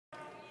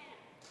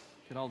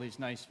Look at all these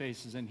nice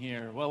faces in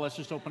here. Well, let's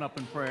just open up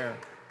in prayer.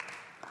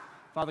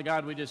 Father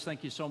God, we just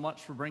thank you so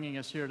much for bringing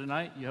us here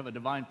tonight. You have a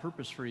divine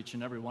purpose for each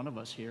and every one of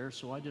us here.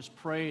 So I just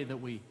pray that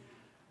we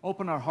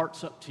open our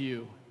hearts up to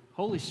you.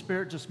 Holy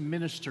Spirit, just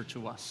minister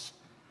to us.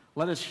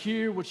 Let us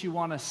hear what you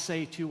want to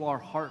say to our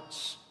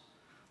hearts.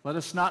 Let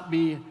us not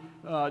be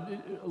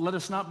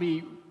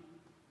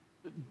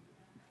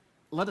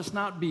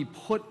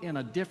put in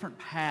a different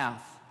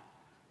path,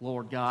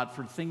 Lord God,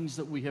 for things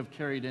that we have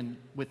carried in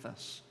with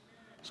us.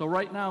 So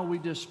right now we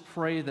just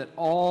pray that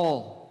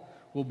all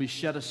will be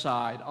shed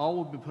aside, all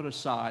will be put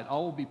aside,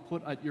 all will be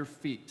put at your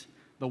feet,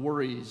 the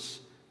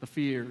worries, the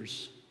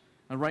fears.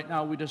 And right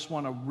now we just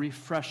want to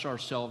refresh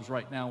ourselves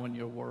right now in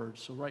your word.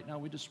 So right now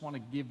we just want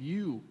to give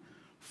you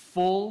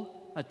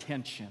full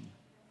attention.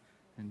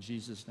 In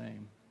Jesus'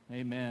 name,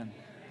 amen.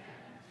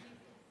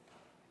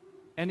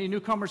 Any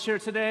newcomers here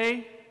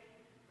today?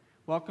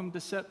 Welcome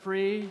to Set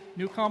Free.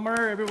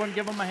 Newcomer, everyone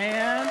give them a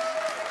hand.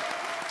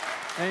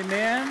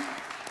 Amen.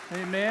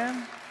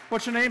 Amen.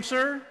 What's your name,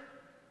 sir?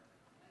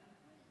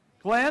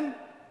 Glenn?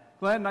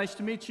 Glenn, nice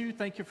to meet you.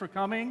 Thank you for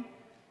coming.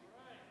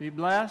 Be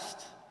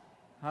blessed.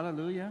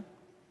 Hallelujah.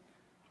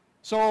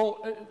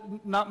 So,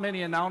 not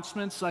many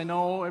announcements. I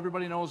know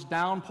everybody knows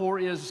Downpour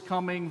is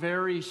coming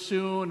very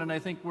soon, and I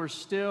think we're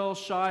still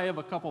shy of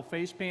a couple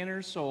face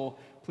painters, so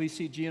please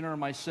see Gina or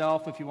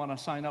myself if you want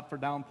to sign up for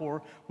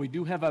Downpour. We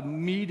do have a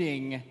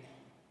meeting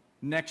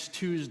next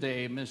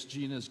Tuesday. Miss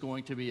Gina is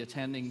going to be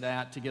attending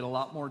that to get a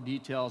lot more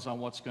details on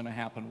what's going to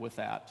happen with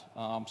that.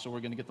 So we're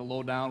going to get the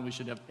lowdown. We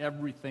should have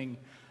everything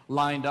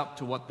lined up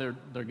to what they're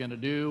going to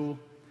do.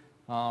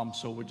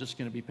 So we're just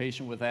going to be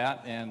patient with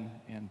that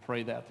and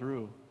pray that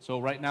through.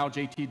 So right now,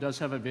 JT does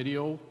have a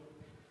video.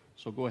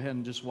 So go ahead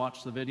and just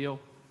watch the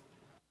video.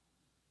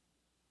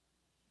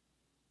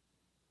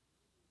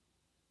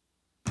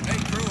 Hey,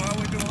 crew, how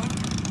we doing?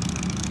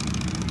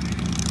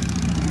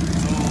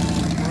 So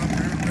we're up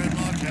here at Red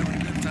Lodge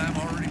having a good time.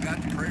 Already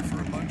got to pray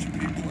for a bunch of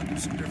people and do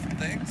some different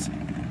things.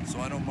 So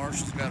I know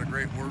Marshall's got a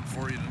great word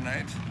for you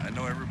tonight. I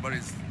know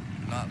everybody's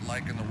not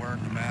liking the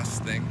wearing the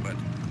mask thing, but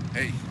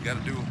hey, you got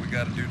to do what we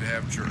got to do to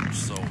have church.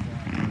 So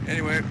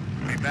anyway,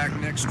 be back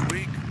next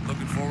week.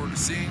 Looking forward to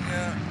seeing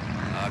you.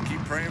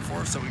 Keep praying for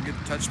us so we can get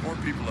to touch more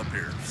people up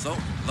here. So,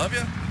 love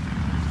you.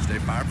 Stay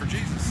fired for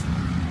Jesus.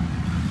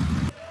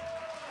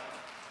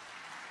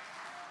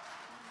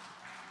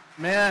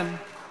 Man,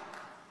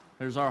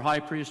 there's our high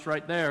priest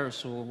right there.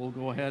 So we'll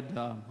go ahead.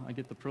 I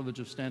get the privilege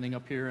of standing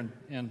up here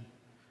and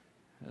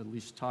at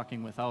least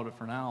talking without it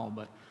for now.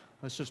 But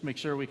let's just make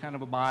sure we kind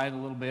of abide a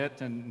little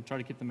bit and try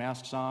to keep the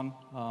masks on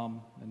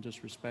and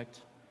just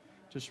respect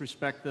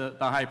the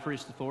high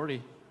priest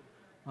authority.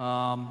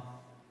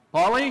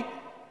 Polly,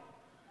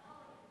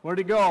 where'd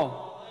he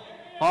go?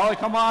 Polly,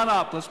 come on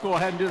up. Let's go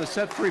ahead and do the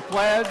Set Free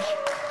Pledge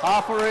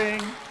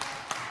offering.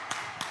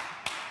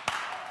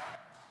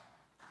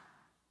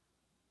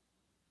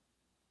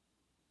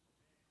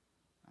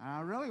 I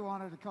really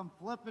wanted to come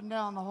flipping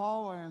down the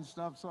hallway and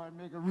stuff so I'd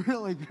make a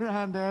really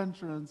grand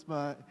entrance,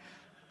 but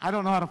I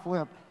don't know how to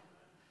flip.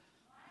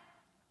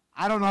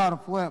 I don't know how to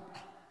flip.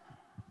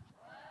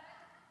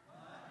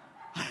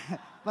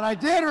 But I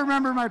did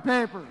remember my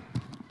paper.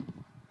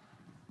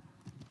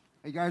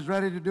 Are you guys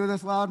ready to do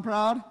this loud and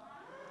proud?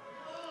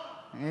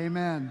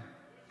 Amen.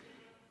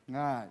 All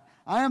right.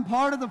 I am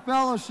part of the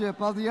fellowship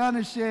of the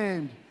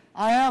unashamed.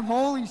 I have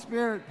Holy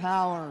Spirit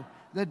power.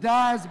 The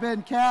die has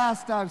been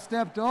cast. I've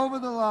stepped over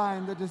the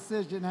line. The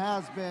decision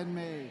has been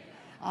made.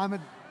 I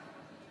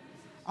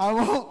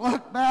won't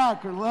look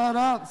back or let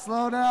up,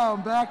 slow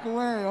down, back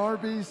away, or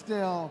be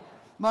still.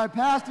 My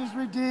past is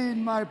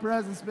redeemed. My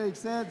presence makes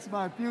sense.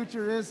 My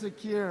future is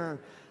secure.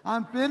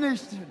 I'm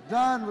finished,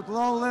 done with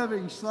low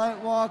living,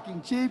 slight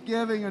walking, cheap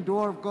giving, and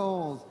dwarf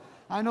goals.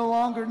 I no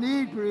longer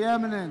need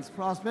preeminence,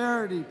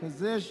 prosperity,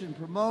 position,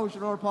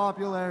 promotion, or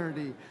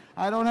popularity.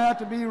 I don't have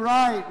to be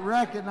right,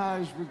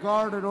 recognized,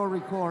 regarded, or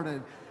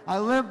recorded. I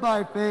live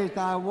by faith.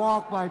 I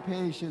walk by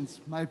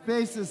patience. My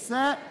face is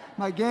set.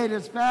 My gait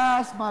is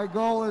fast. My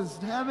goal is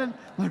heaven.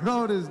 My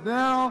road is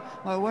narrow.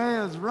 My way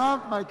is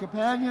rough. My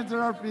companions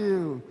are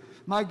few.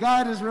 My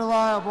guide is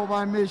reliable.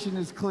 My mission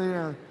is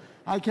clear.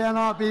 I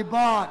cannot be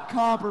bought,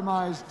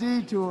 compromised,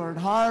 detoured,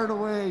 hired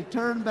away,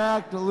 turned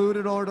back,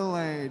 diluted, or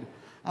delayed.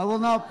 I will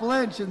not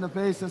flinch in the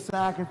face of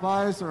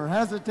sacrifice or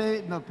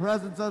hesitate in the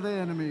presence of the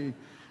enemy.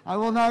 I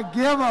will not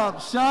give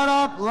up, shut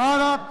up, let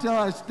up till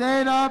I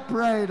stayed up,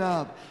 prayed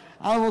up.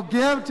 I will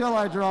give till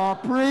I draw,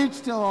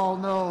 preach till all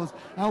knows,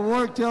 and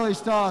work till he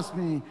stops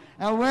me.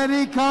 And when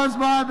he comes,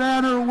 my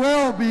banner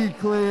will be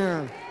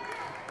clear.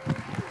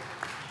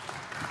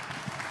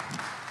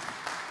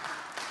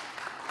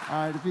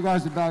 All right, if you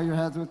guys would bow your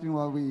heads with me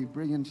while we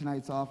bring in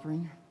tonight's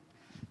offering.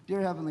 Dear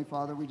Heavenly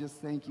Father, we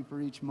just thank you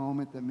for each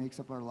moment that makes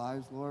up our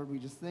lives, Lord. We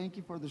just thank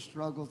you for the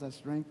struggles that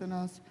strengthen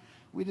us.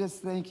 We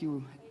just thank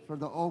you for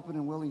the open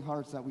and willing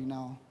hearts that we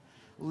now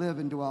live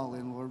and dwell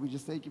in, Lord. We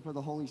just thank you for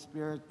the Holy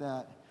Spirit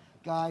that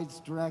guides,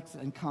 directs,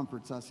 and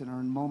comforts us in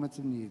our moments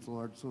of needs,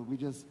 Lord. So we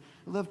just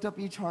lift up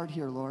each heart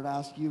here, Lord.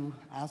 Ask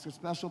a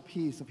special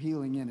peace of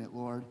healing in it,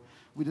 Lord.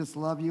 We just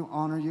love you,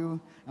 honor you,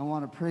 and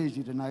want to praise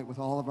you tonight with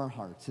all of our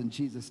hearts. In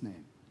Jesus'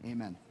 name,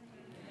 amen.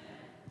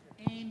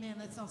 Amen.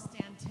 Let's all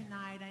stand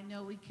tonight. I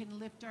know we can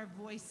lift our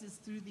voices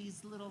through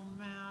these little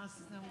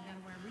masks that we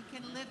gotta wear. We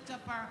can lift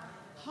up our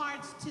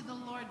hearts to the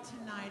Lord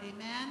tonight.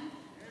 Amen.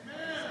 Amen.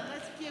 So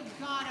let's give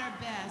God our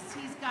best.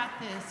 He's got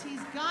this.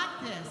 He's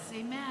got this.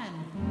 Amen.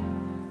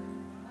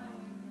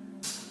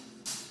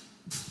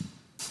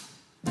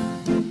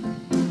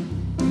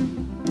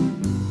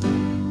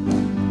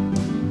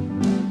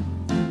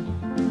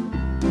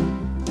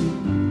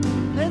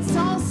 Let's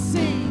all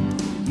sing.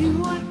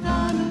 You are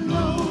not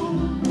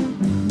alone.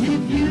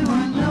 If you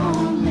are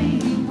lonely,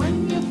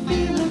 when you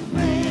feel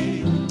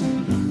afraid,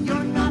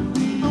 you're not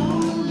the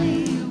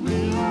only.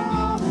 We are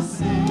all the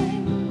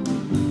same.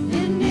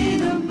 In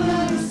need of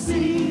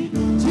mercy,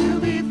 to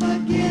be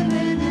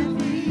forgiven and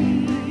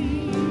free.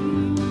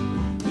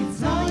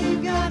 It's all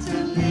you got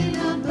to lean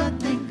on, but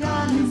thank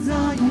God is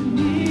all you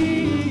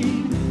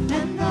need.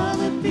 And all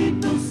the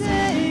people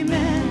say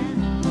amen.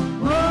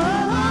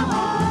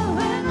 Oh,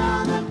 and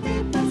all the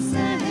people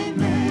say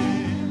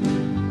amen.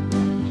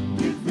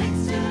 Give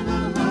thanks to the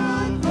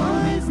Lord for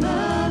his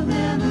love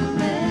never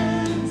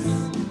ends.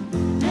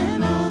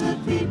 And all the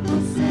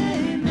people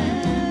say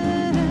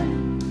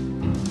amen.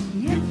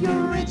 If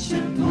you're rich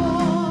and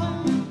poor,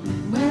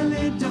 well,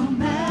 it don't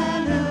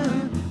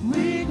matter.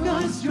 We're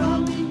going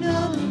strong, we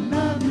know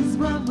love is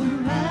what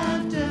we're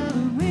after.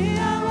 We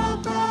are all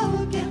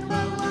broken,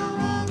 but we're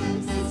all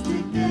in this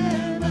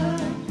together.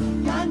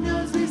 God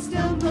knows we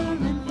stumble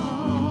and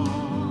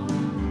fall.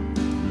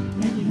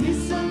 And he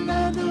so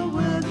loved the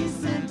world, he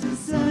sent his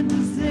son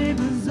to save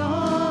us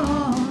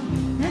all.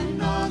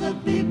 And all the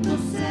people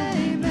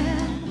say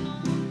amen.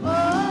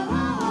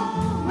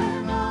 Oh,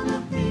 and all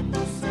the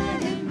people say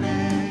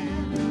amen.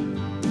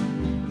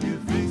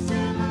 Give thanks to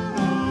the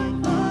Lord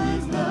for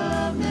his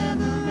love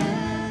never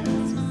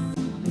ends.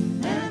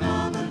 And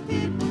all the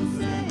people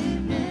say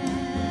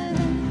amen.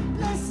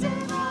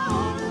 Blessed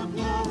all the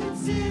pure in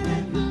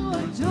spirit who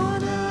are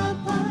torn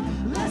apart.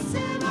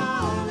 Blessed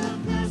all the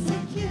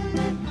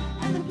persecuted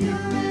and the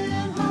pure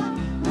in heart.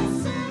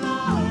 Blessed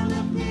all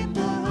the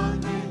people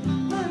hungry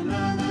for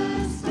another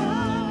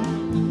star.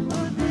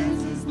 For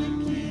theirs is the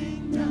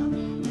kingdom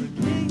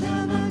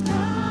of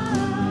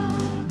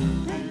God.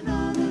 And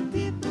all the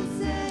people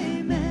say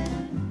amen.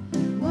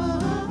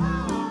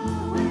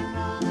 Whoa, and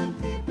all the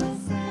people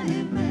say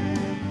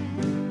amen.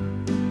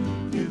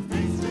 Give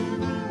thanks to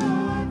the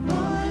Lord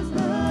for his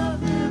love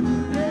never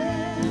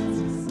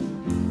ends.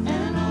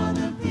 And all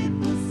the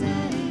people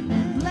say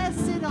amen.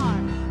 Blessed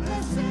are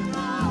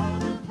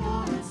the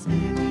poor in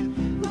spirit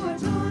who are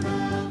torn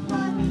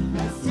apart.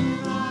 Blessed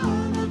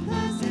are the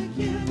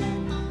persecuted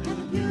and the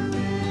pure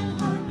in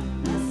heart.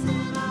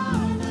 Blessed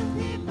are the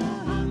people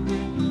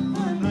hungry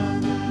for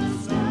another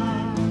star.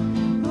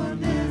 For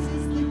theirs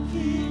is the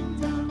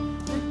kingdom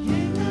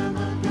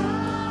of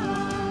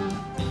God.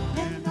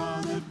 And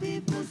all the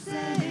people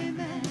say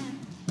amen.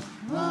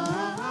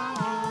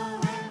 Whoa,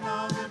 and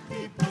all the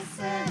people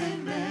say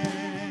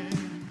amen.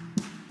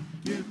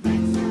 Give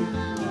thanks to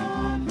the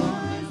Lord for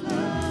his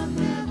love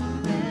never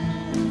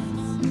ends.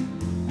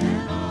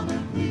 And all the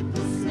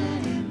people say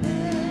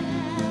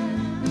amen.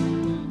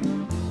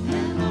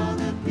 And all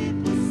the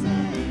people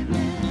say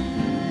amen.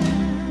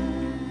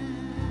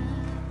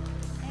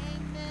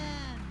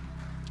 Amen.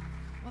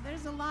 Well,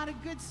 there's a lot of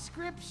good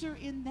scripture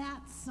in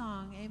that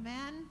song.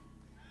 Amen.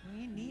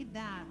 We need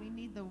that. We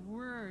need the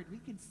word. We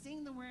can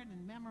sing the word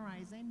and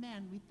memorize.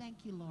 Amen. We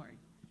thank you, Lord.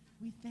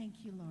 We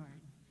thank you,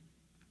 Lord.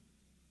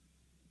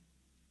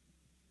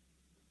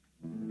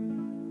 When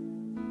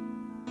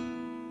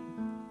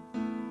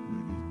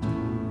he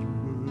told you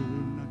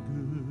were not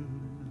good,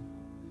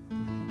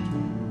 when he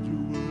told you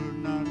were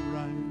not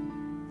right,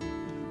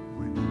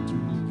 when he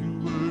told you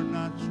were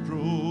not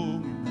strong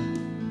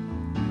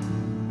enough,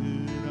 you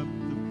lit up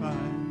the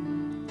fight.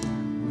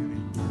 When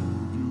he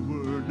told you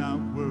were not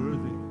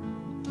worthy,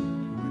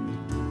 when he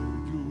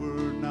told you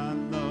were not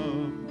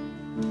loved,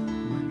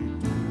 when he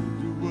told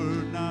you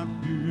were not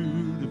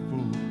beautiful.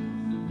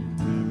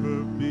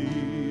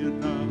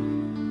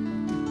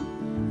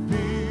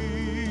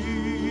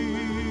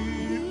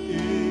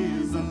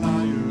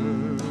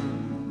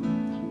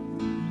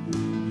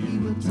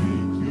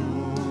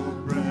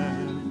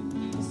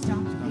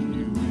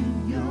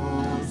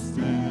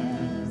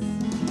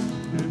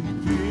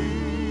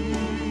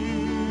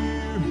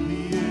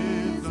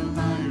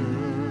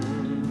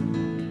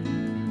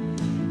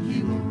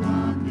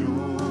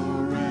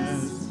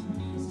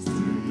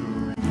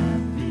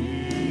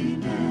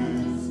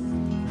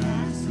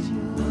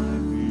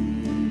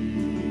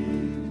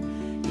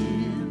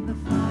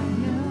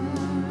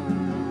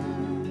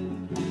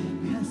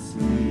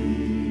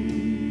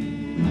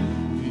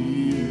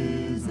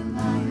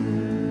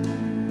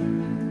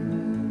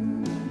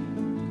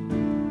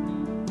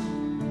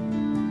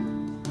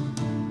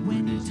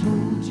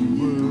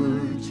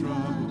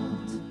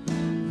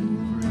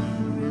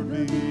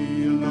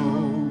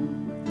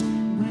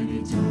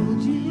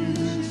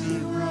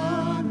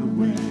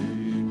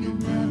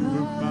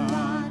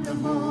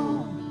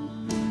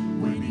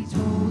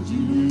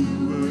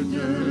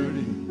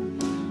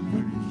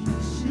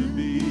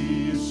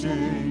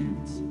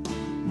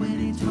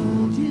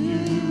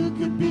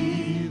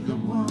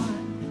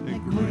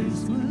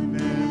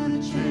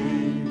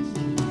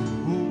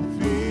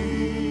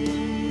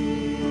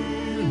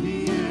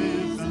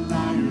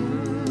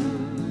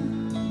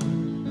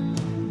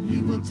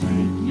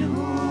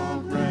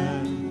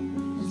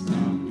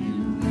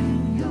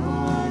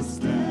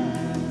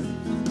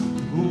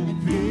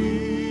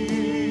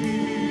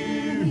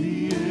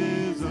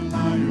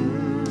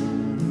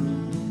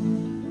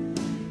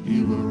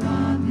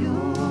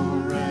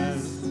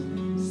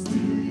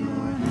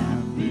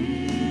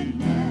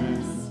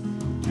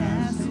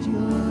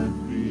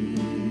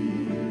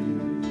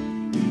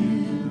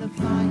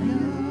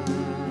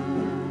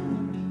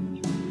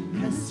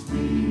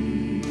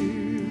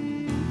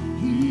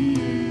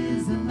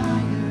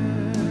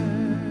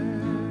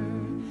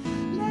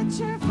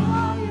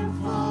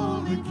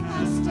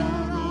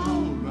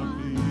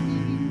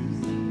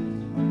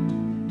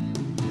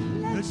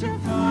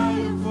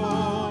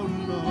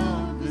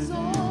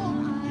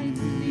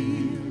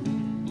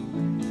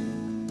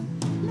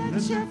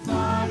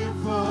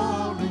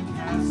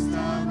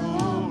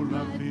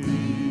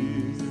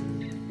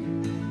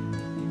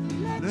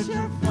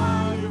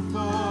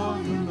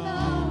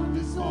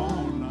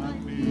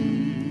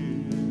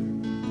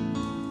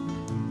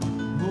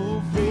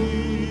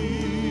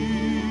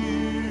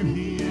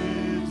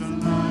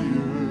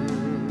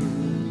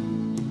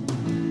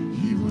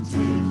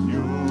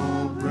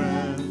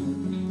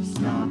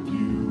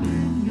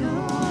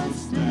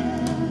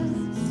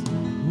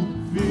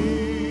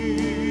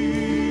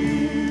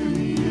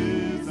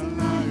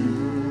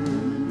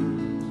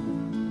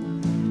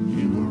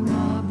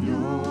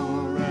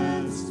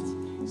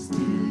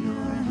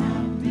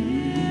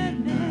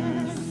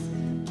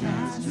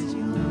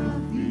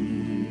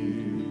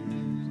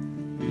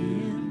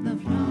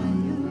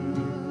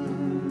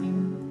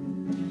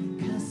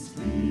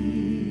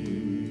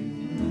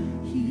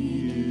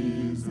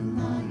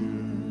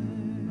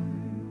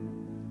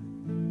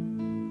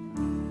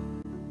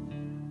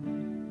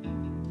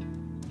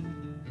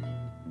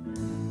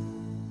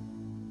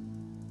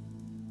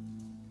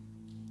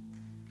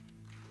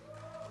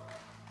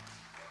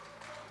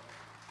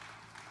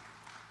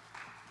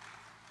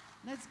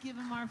 Let's give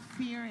him our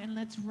fear and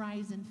let's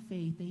rise in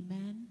faith.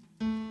 Amen.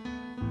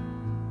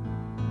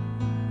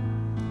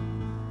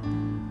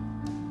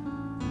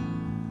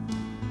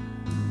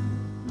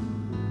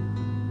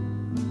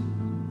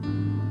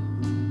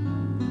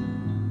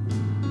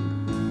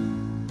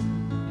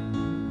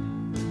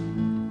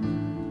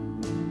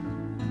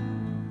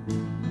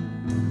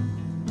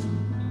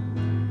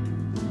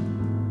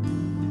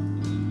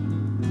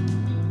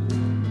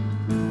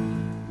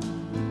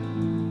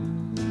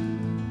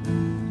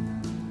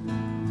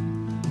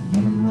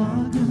 You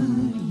are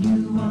good,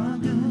 you are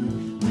good.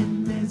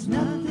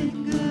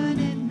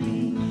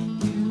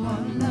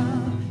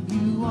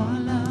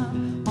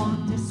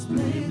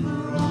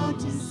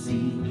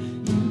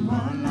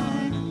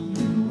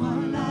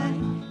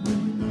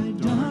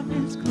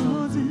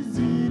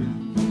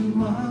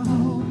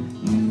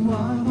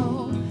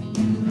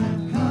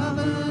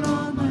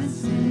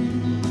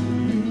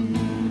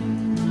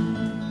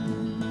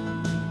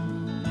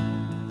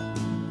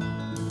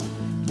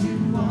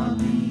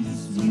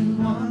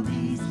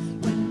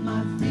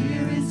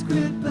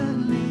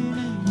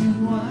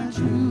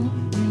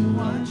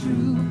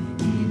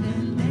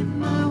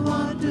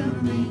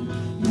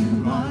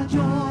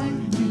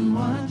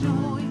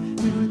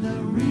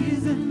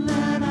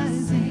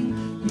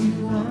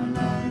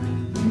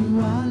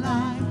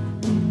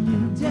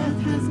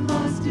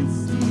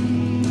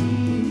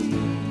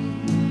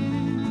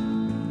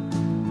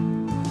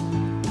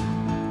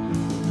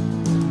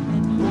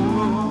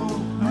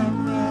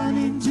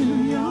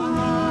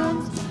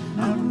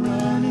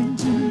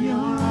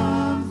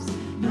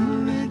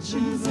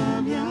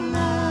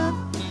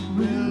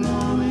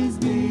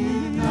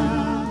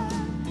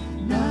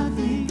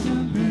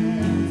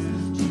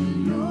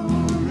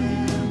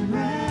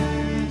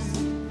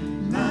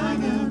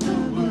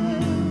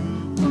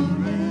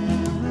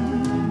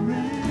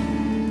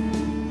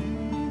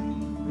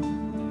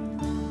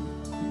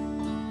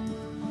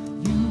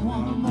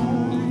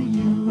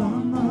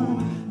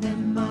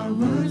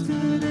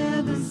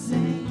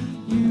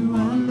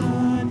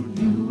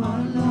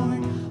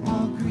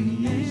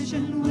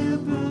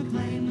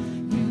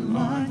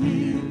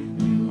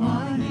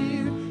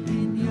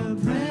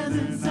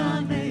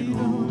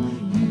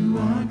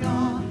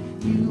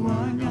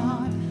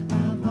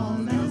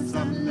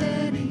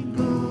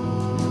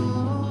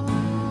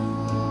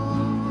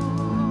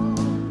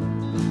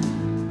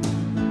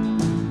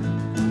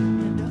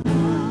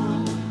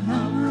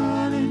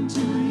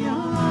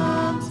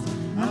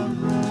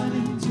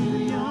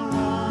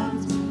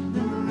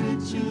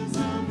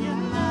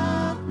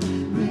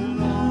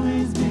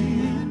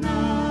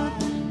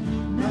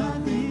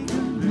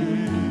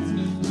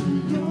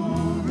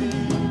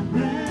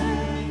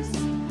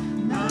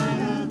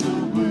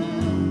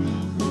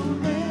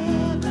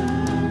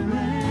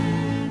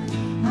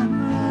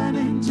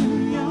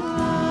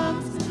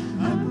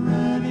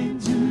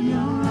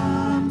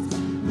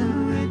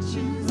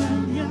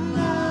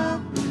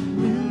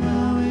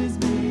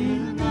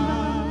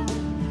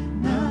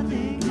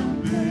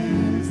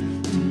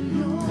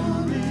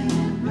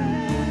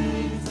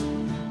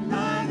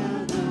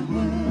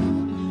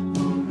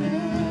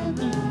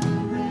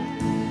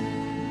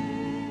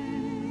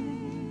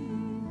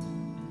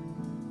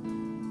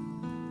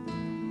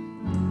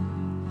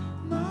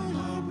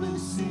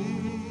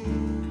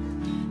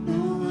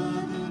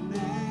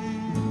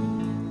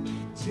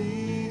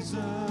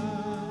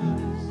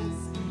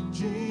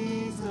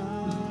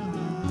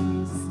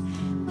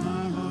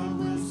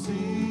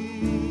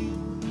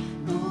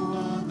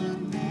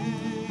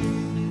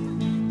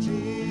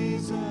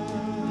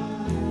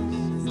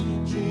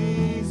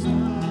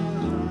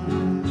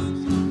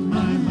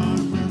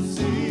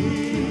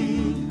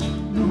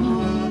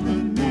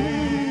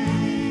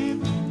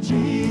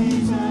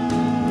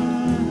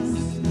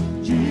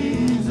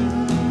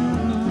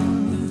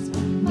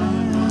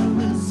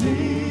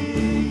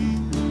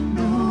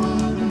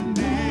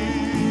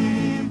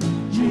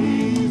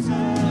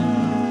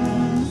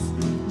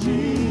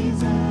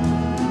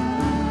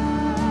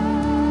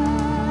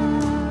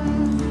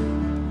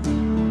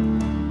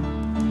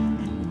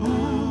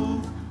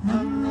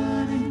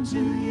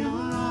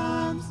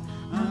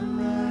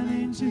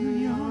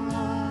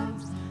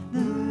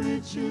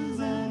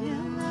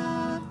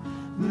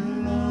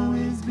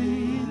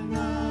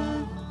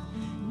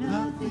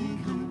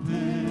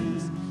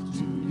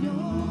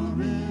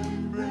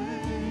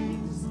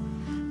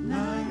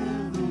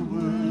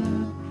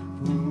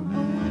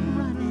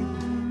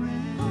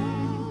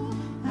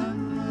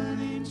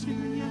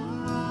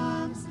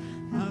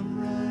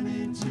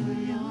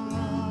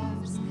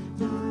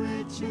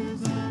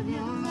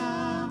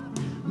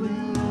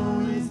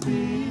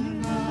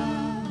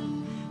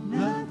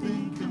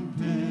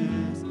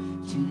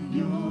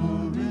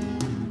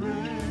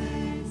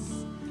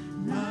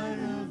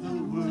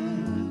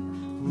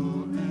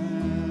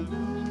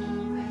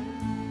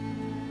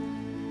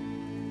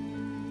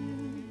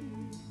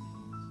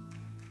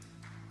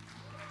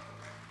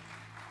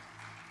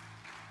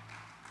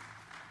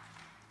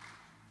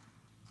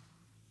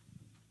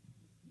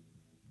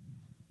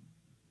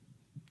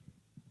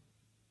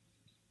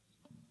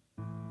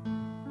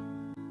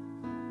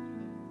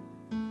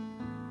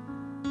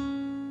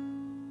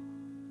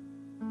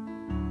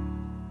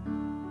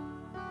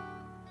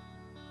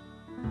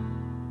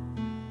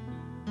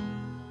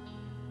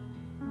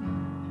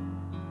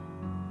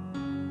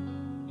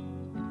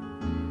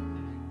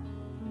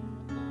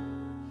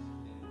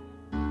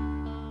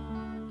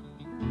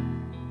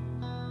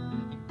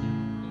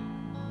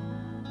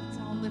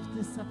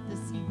 up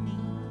this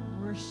evening.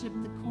 Worship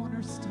the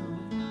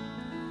cornerstone.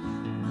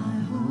 My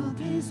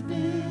hope is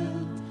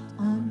built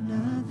on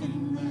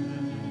nothing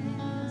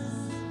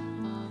less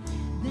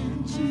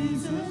than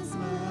Jesus'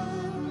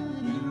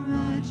 love and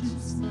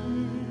righteousness.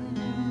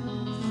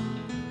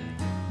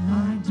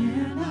 I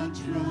dare not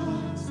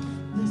trust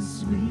the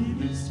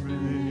sweetest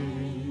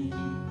frame,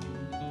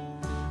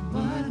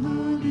 but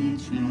wholly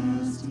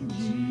trust in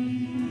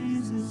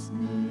Jesus'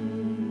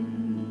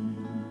 name.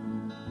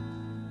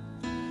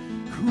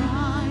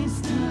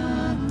 Christ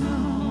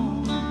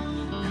alone,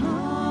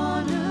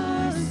 cornerstone,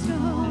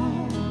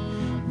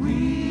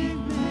 we've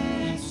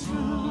made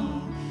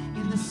strong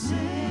in the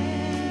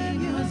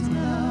Savior's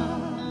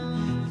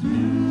love.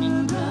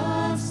 Through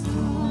the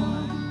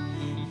storm,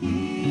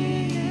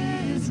 He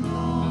is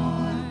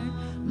Lord,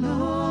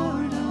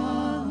 Lord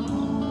of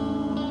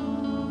all.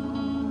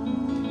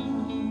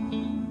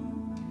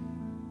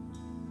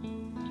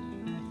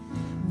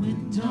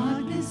 When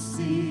darkness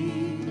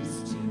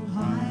seems to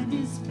hide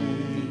His face,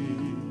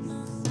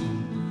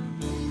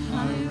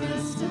 I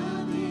rest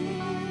on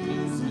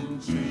His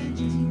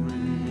unchanging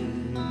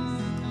grace.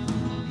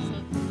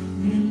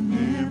 In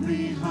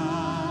every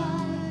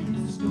high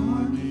and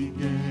stormy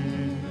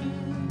gale,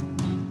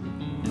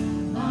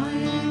 my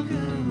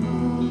anchor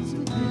holds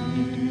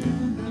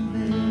within the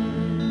veil.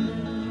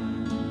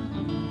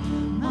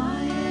 My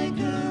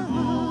anchor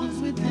holds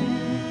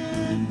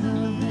within the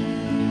veil.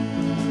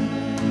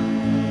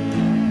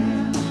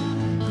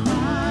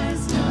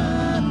 Christ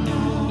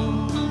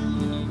alone,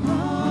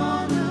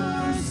 cornerstone,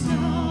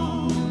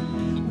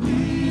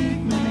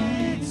 we've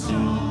made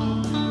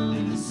strong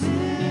in the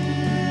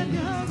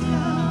Savior's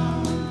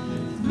love.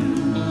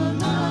 Through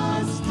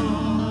the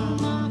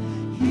storm,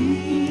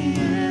 He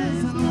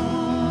is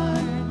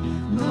Lord,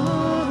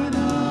 Lord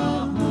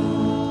of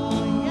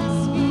all. Yes,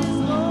 He is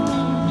Lord.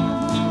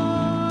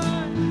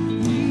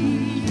 He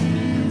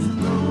is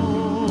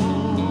Lord,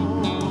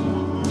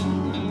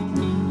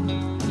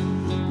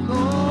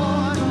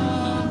 Lord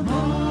of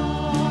all.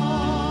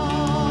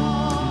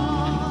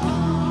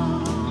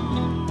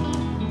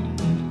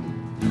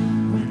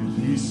 When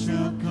He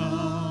shall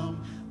come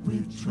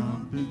with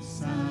trumpet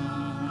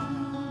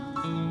sound,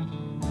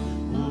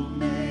 oh,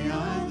 may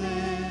I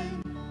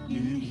then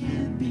in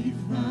Him be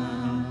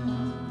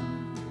found,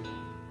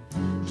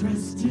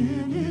 dressed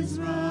in His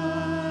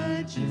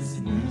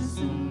righteousness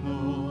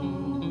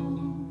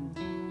alone,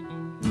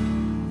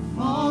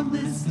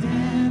 faultless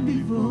stand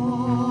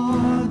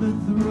before the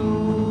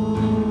throne.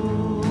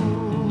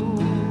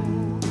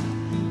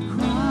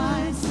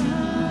 Christ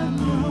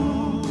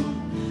alone,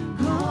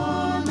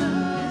 cornerstone,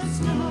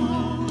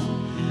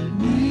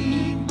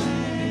 we've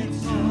made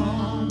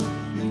strong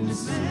in the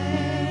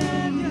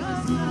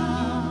Savior's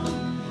love.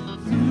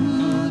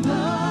 Through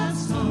the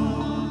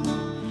storm,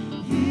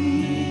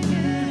 He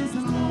is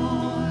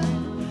Lord,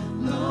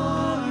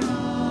 Lord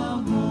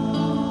of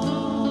all.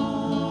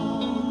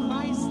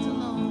 Christ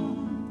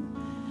alone,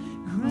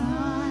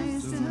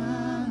 Christ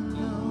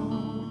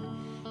alone,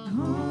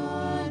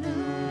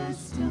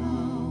 cornerstone,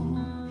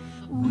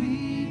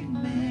 we've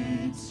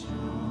made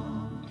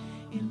strong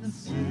in the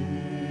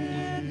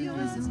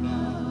Savior's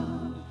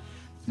love.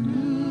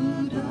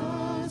 Through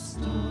the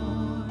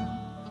storm,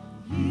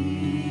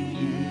 He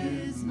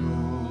is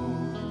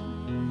Lord,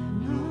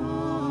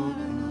 Lord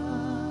of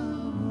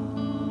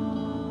all.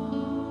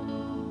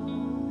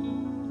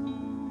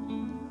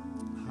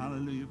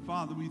 Hallelujah.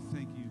 Father, we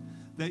thank you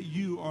that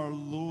you are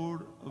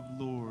Lord of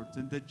lords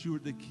and that you are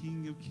the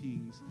King of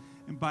kings.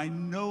 And by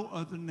no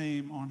other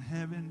name on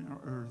heaven or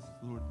earth,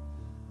 Lord,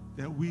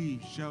 that we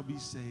shall be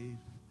saved.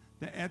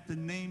 That at the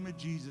name of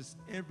Jesus,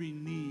 every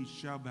knee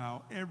shall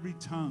bow, every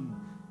tongue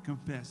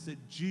confess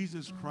that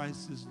Jesus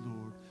Christ is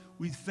Lord.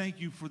 We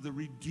thank you for the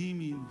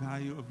redeeming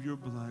value of your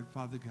blood,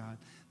 Father God,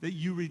 that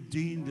you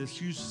redeemed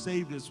us, you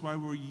saved us while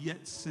we were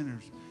yet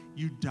sinners.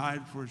 You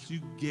died for us.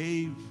 You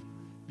gave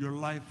your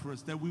life for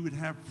us, that we would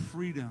have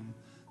freedom.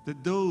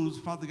 That those,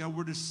 Father God,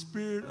 where the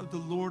Spirit of the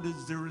Lord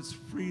is, there is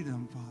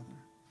freedom, Father.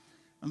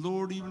 And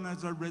Lord, even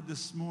as I read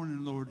this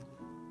morning, Lord,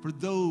 for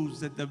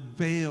those that the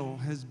veil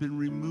has been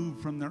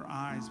removed from their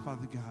eyes,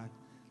 Father God,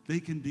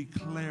 they can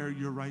declare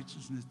your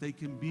righteousness. They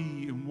can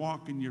be and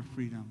walk in your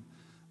freedom.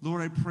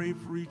 Lord, I pray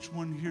for each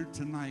one here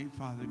tonight,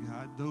 Father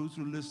God, those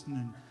who are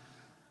listening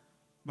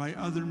by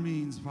other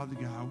means, Father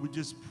God. We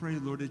just pray,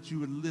 Lord, that you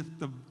would lift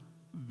the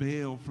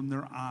veil from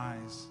their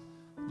eyes.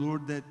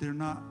 Lord, that they're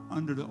not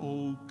under the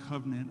old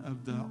covenant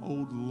of the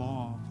old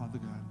law, Father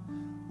God,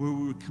 where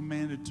we were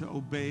commanded to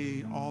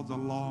obey all the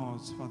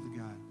laws, Father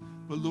God.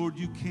 But Lord,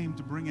 you came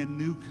to bring a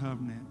new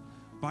covenant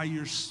by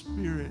your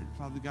Spirit,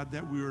 Father God,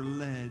 that we are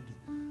led.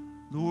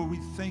 Lord, we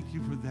thank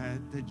you for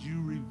that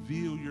you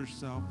reveal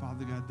yourself,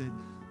 Father God, that,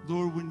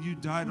 Lord, when you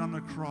died on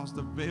the cross,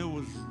 the veil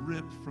was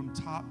ripped from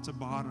top to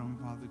bottom,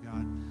 Father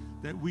God,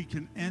 that we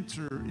can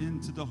enter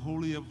into the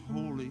Holy of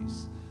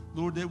Holies.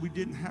 Lord, that we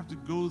didn't have to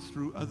go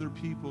through other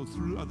people,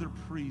 through other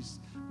priests.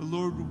 But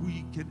Lord,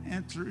 we can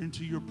enter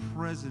into your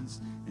presence,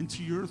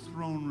 into your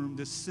throne room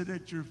to sit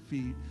at your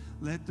feet.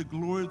 Let the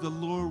glory of the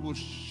Lord will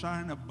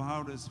shine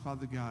about us,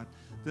 Father God.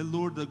 That,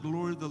 Lord, the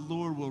glory of the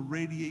Lord will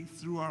radiate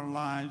through our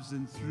lives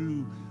and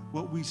through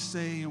what we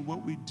say and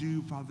what we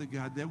do, Father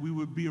God. That we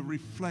would be a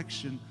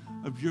reflection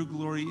of your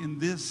glory in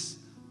this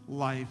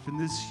life, in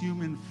this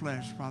human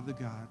flesh, Father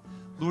God.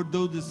 Lord,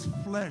 though this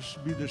flesh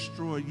be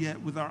destroyed, yet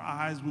with our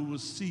eyes we will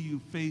see you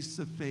face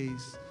to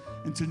face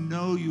and to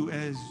know you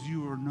as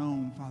you are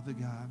known, Father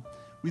God.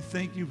 We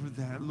thank you for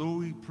that. Lord,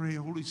 we pray,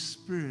 Holy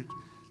Spirit,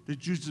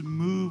 that you just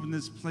move in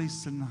this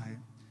place tonight.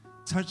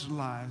 Touch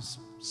lives.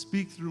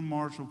 Speak through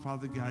Marshall,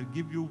 Father God.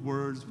 Give your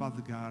words,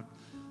 Father God.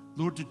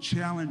 Lord, to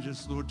challenge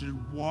us, Lord, to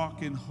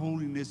walk in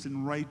holiness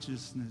and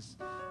righteousness.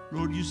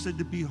 Lord, you said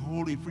to be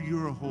holy, for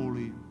you are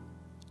holy.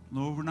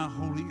 Lord, we're not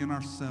holy in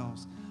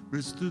ourselves, but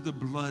it's through the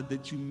blood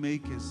that you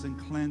make us and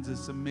cleanse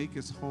us and make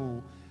us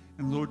whole.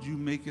 And Lord, you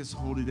make us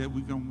holy that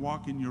we can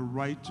walk in your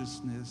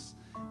righteousness.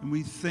 And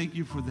we thank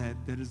you for that.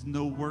 That is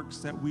no works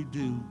that we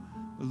do,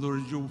 but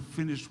Lord, your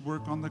finished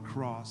work on the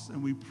cross.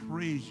 And we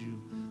praise you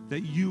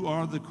that you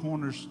are the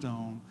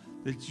cornerstone,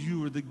 that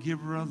you are the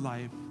giver of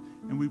life.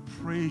 And we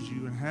praise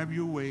you and have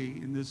your way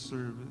in this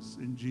service.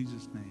 In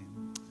Jesus'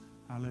 name.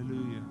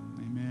 Hallelujah.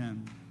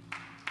 Amen.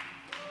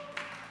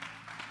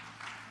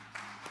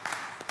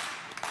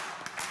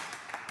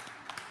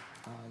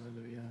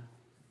 Hallelujah.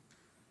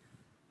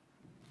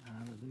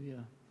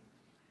 Hallelujah.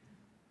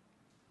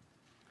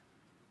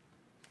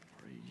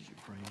 Praise you,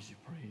 praise you,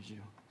 praise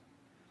you.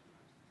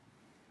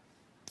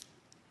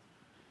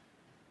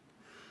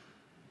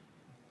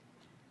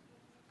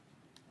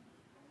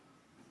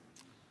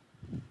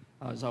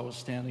 As I was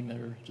standing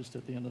there just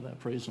at the end of that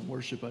praise and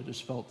worship, I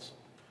just felt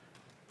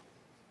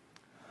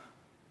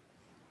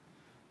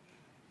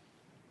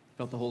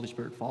the Holy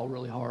Spirit fall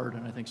really hard,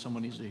 and I think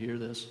someone needs to hear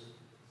this.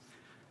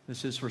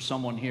 This is for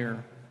someone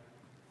here.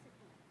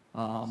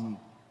 There's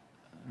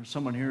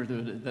someone here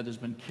that has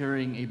been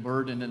carrying a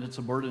burden, and it's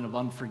a burden of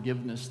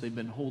unforgiveness. They've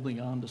been holding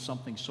on to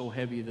something so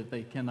heavy that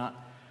they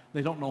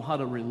don't know how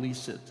to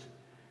release it,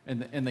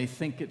 and they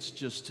think it's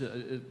just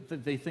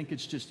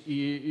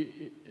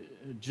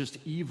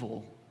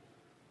evil,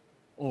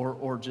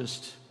 or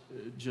just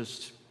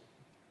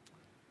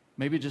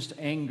maybe just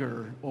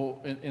anger,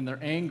 and their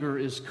anger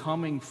is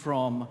coming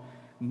from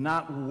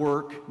not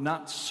work,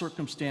 not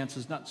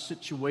circumstances, not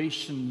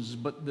situations,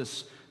 but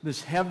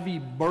this heavy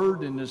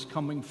burden is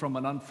coming from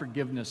an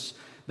unforgiveness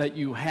that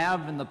you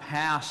have in the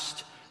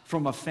past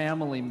from a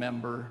family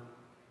member.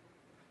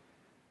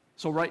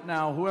 So right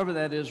now, whoever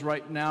that is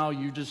right now,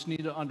 you just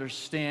need to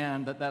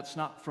understand that that's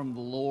not from the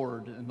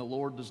Lord, and the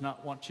Lord does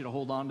not want you to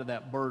hold on to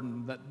that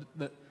burden,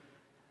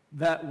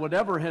 that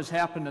whatever has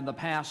happened in the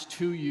past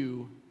to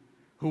you,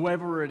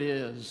 whoever it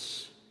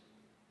is,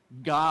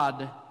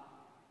 God,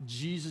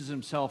 Jesus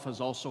himself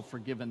has also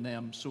forgiven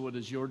them. So it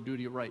is your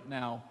duty right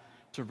now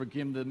to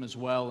forgive them as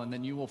well, and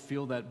then you will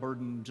feel that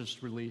burden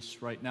just release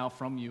right now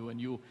from you,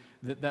 and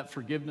that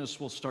forgiveness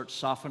will start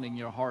softening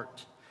your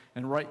heart.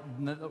 And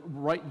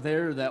right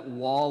there, that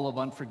wall of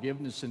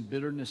unforgiveness and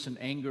bitterness and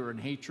anger and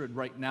hatred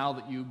right now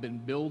that you've been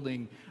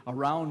building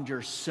around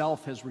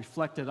yourself has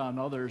reflected on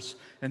others,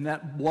 and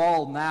that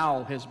wall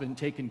now has been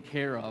taken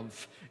care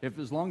of.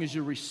 As long as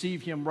you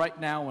receive him right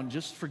now and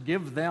just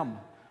forgive them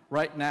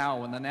right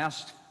now, and then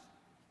ask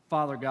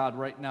Father God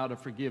right now to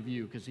forgive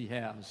you, because he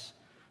has.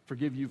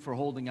 Forgive you for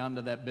holding on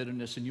to that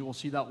bitterness, and you will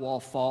see that wall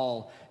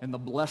fall, and the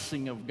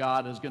blessing of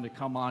God is going to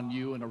come on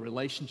you, and a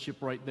relationship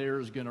right there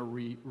is going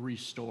to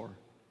restore.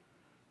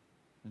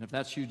 And if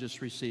that's you,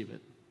 just receive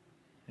it.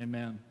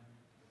 Amen.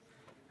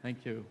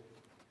 Thank you.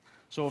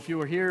 So if you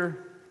were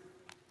here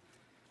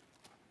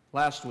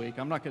last week,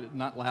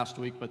 not last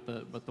week, but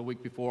the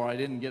week before, I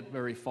didn't get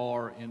very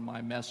far in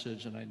my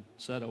message, and I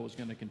said I was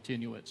going to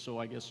continue it. So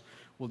I guess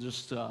we'll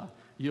just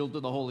yield to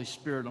the Holy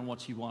Spirit on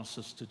what he wants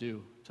us to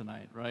do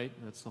tonight, right?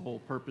 That's the whole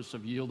purpose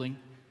of yielding,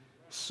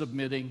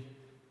 submitting,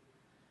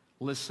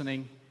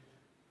 listening,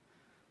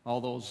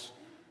 all those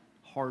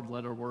hard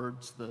letter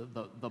words,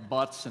 the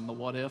buts and the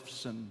what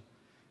ifs and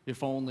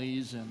if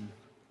onlys,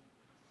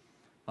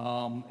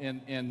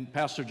 and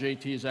Pastor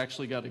JT has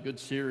actually got a good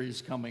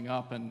series coming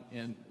up,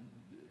 and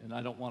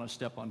I don't want to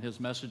step on his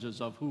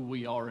messages of who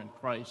we are in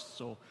Christ,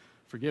 so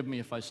forgive me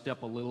if I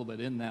step a little bit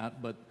in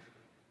that. But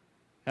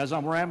as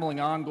I'm rambling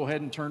on, go ahead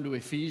and turn to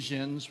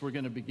Ephesians. We're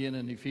going to begin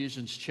in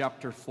Ephesians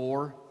chapter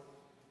 4.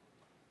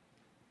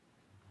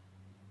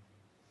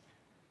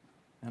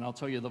 And I'll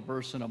tell you the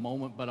verse in a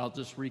moment, but I'll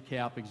just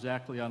recap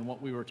exactly on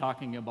what we were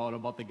talking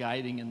about the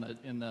guiding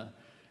and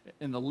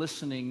the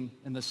listening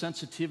and the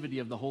sensitivity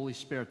of the Holy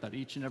Spirit that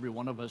each and every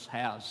one of us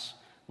has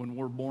when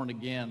we're born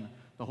again.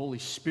 The Holy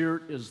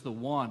Spirit is the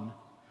one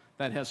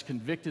that has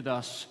convicted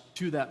us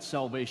to that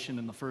salvation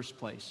in the first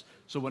place.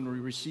 So when we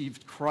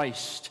received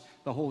Christ,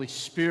 the Holy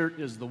Spirit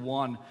is the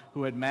one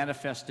who had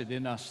manifested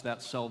in us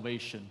that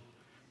salvation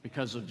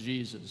because of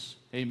Jesus.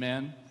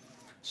 Amen?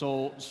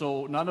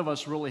 So none of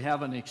us really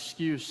have an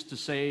excuse to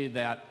say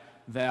that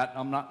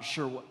I'm not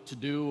sure what to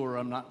do or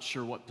I'm not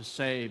sure what to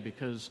say,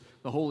 because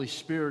the Holy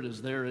Spirit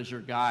is there as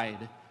your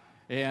guide.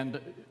 And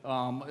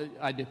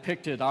I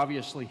depicted,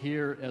 obviously,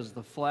 here as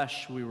the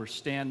flesh. We were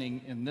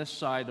standing in this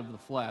side of the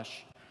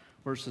flesh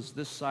versus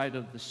this side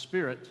of the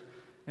Spirit,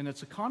 and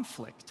it's a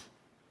conflict.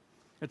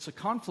 It's a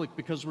conflict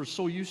because we're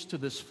so used to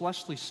this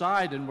fleshly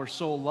side and we're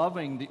so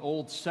loving the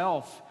old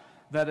self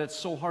that it's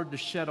so hard to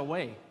shed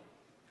away.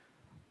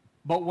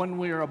 But when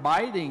we're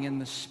abiding in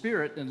the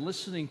Spirit and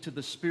listening to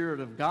the Spirit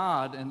of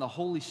God and the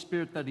Holy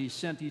Spirit that He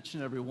sent each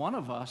and every one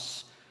of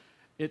us,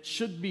 it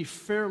should be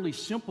fairly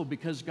simple,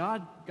 because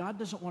God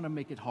doesn't want to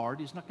make it hard.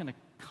 He's not going to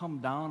come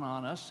down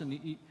on us, and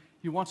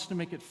He wants to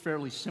make it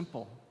fairly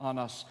simple on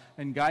us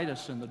and guide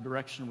us in the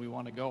direction we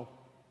want to go.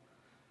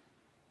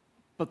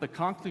 But the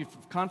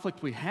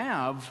conflict we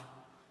have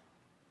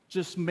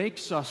just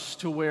makes us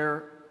to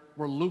where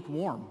we're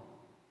lukewarm,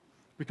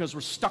 because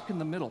we're stuck in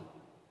the middle.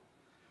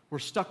 We're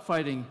stuck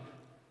fighting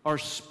our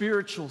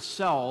spiritual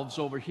selves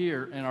over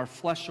here and our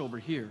flesh over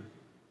here.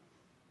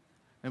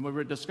 And we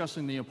were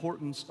discussing the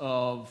importance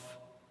of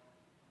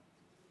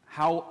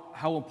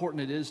how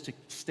important it is to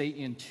stay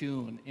in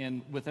tune.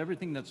 And with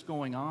everything that's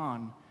going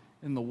on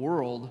in the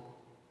world,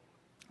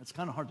 it's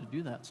kind of hard to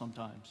do that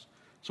sometimes.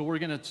 So we're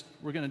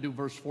gonna do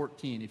verse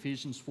 14,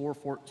 Ephesians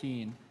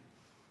 4:14.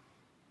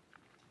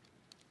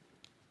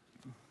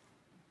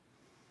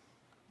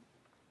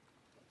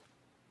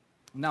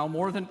 Now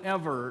more than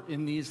ever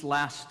in these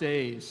last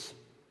days,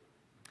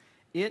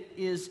 it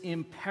is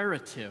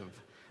imperative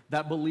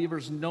that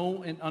believers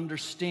know and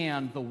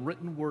understand the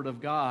written word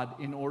of God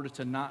in order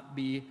to not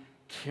be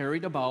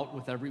carried about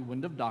with every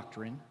wind of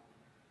doctrine,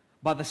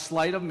 by the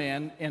sleight of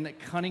men and the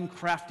cunning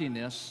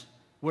craftiness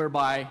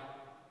whereby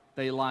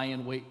they lie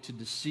in wait to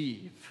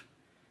deceive.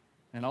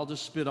 And I'll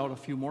just spit out a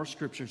few more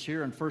scriptures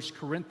here. In 1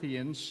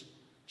 Corinthians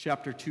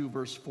chapter 2,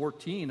 verse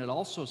 14, it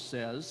also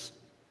says,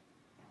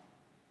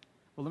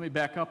 well, let me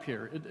back up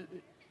here.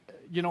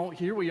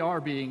 Here we are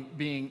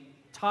being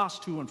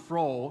tossed to and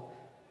fro,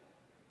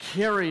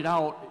 carried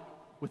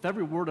out with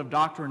every word of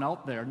doctrine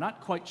out there,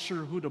 not quite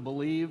sure who to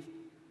believe,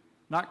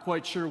 not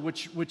quite sure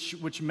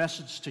which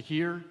message to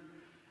hear.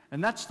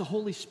 And that's the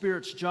Holy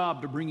Spirit's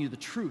job, to bring you the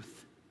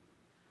truth.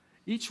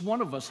 Each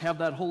one of us have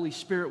that Holy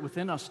Spirit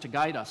within us to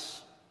guide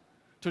us,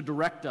 to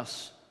direct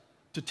us,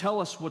 to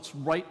tell us what's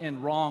right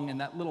and wrong,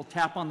 and that little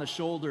tap on the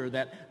shoulder,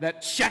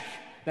 that check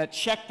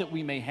that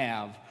we may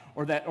have,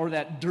 or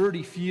that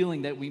dirty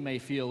feeling that we may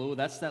feel. Oh,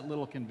 that's that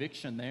little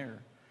conviction there.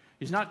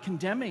 He's not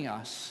condemning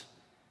us.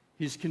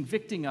 He's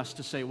convicting us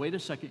to say, wait a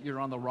second, you're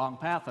on the wrong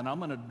path, and I'm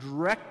going to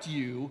direct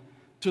you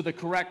to the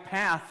correct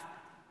path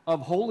of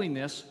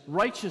holiness,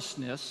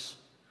 righteousness,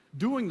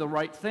 doing the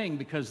right thing,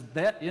 because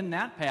in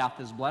that path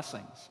is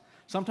blessings.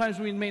 Sometimes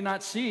we may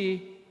not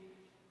see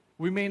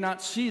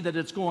that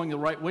it's going the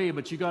right way,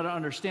 but you got to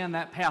understand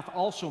that path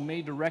also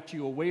may direct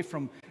you away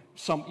from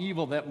some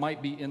evil that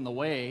might be in the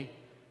way,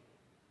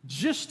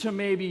 just to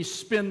maybe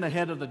spin the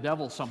head of the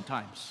devil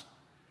sometimes.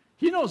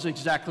 He knows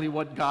exactly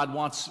what God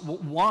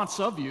wants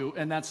of you,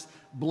 and that's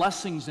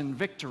blessings and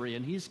victory.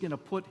 And He's going to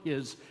put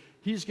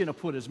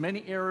as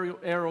many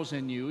arrows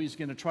in you. He's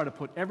going to try to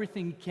put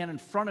everything He can in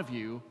front of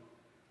you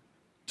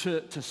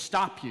to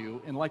stop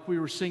you. And like we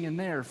were singing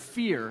there,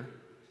 fear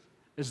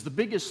is the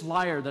biggest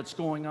liar that's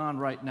going on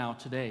right now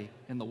today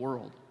in the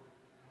world.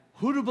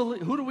 Who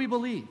do we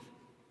believe?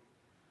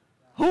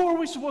 Who are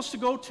we supposed to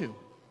go to?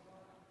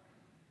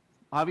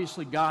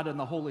 Obviously, God and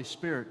the Holy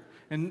Spirit.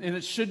 And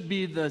it should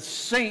be the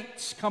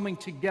saints coming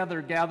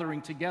together, gathering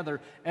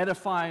together,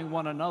 edifying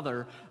one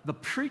another. The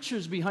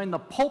preachers behind the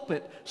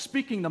pulpit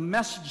speaking the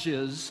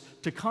messages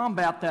to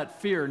combat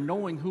that fear,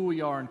 knowing who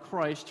we are in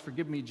Christ,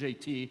 forgive me,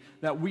 JT,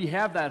 that we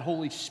have that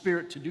Holy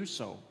Spirit to do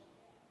so.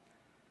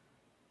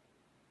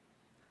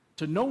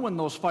 To know when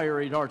those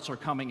fiery darts are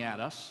coming at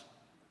us,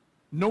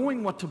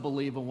 knowing what to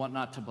believe and what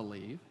not to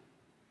believe.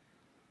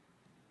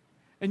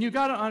 And you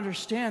got to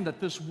understand that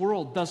this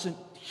world doesn't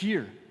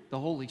hear the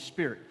Holy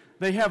Spirit.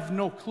 They have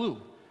no clue.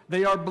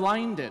 They are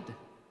blinded.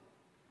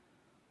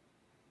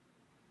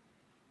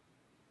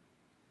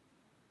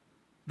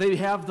 They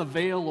have the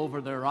veil over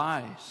their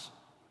eyes,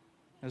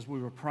 as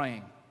we were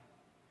praying.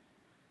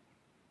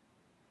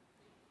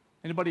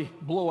 Anybody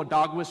blow a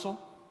dog whistle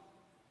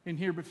in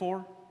here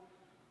before?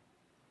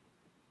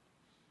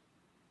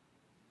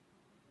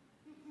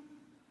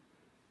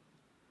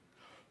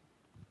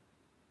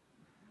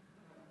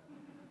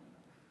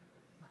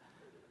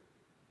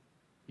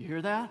 You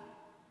hear that?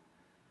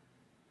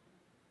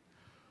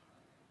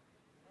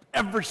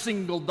 Every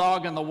single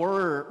dog in the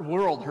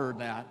world heard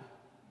that.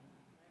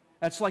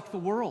 That's like the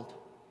world.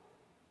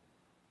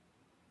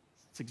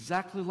 It's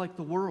exactly like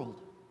the world.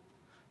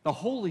 The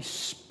Holy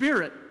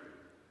Spirit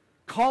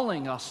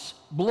calling us,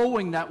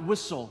 blowing that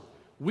whistle,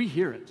 we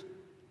hear it.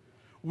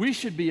 We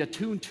should be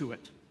attuned to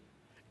it.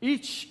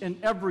 Each and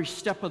every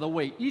step of the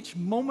way, each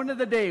moment of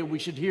the day, we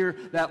should hear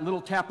that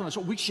little tap on the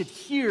shoulder. We should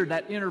hear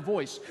that inner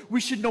voice.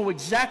 We should know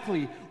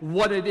exactly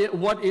what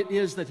it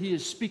is that he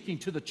is speaking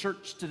to the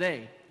church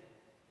today.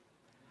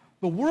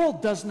 The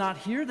world does not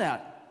hear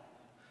that.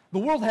 The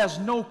world has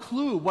no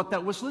clue what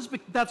that whistle is.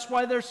 That's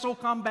why they're so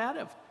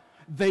combative.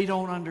 They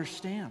don't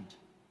understand.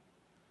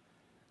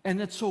 And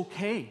it's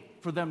okay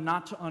for them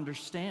not to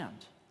understand.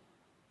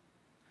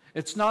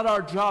 It's not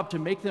our job to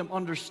make them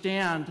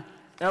understand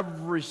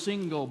every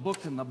single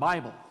book in the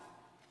Bible.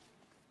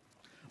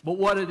 But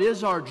what it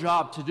is our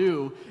job to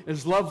do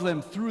is love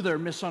them through their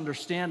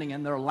misunderstanding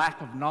and their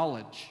lack of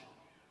knowledge.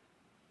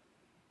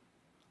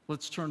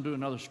 Let's turn to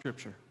another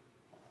scripture.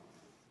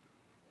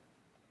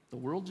 The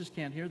world just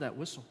can't hear that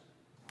whistle.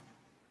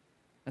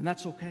 And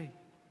that's okay.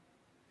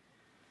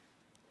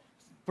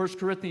 1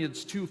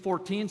 Corinthians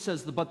 2:14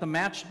 says, "But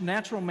the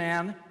natural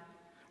man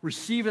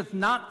receiveth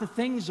not the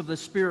things of the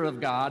Spirit of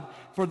God,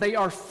 for they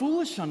are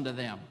foolish unto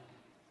them."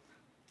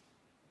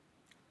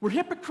 We're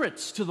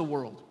hypocrites to the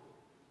world.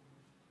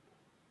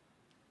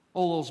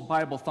 Oh, those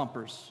Bible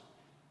thumpers.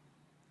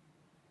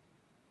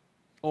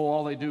 Oh,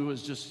 all they do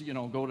is just,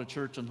 go to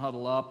church and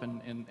huddle up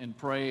and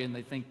pray, and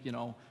they think,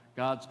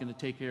 God's going to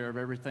take care of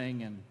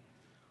everything. And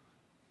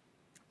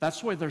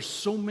that's why there's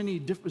so many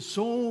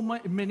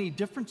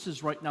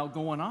differences right now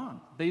going on.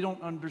 They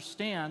don't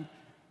understand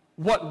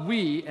what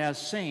we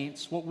as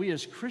saints, what we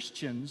as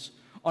Christians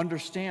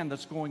understand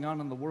that's going on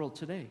in the world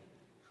today.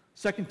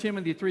 2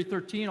 Timothy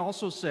 3:13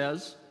 also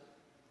says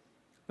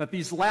that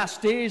these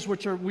last days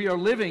which we are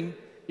living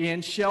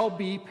in shall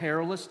be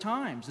perilous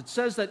times. It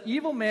says that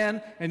evil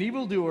men and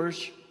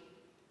evildoers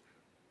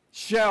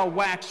shall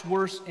wax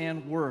worse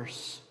and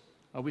worse.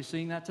 Are we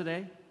seeing that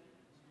today?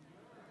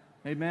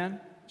 Amen?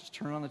 Just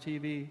turn on the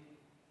TV.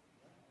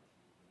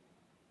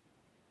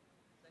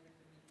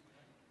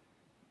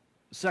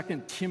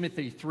 2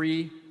 Timothy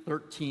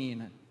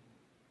 3:13.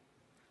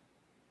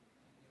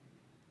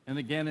 And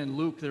again in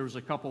Luke, there was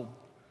a couple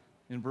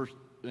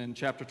in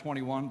chapter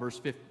 21,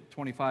 verse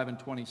 25 and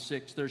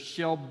 26. "There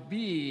shall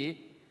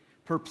be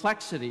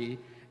perplexity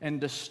and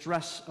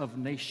distress of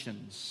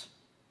nations.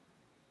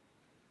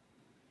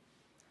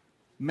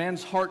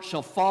 Men's hearts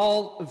shall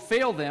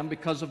fail them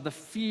because of the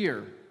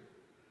fear."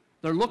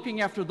 They're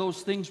looking after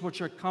those things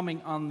which are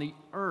coming on the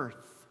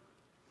earth.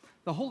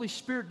 The Holy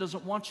Spirit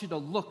doesn't want you to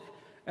look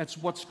at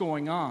what's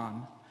going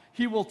on.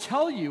 He will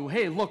tell you,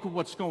 hey, look at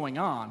what's going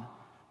on.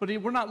 But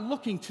we're not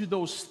looking to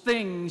those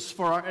things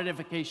for our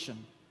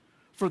edification,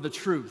 for the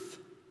truth.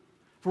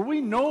 For we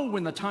know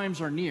when the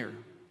times are near.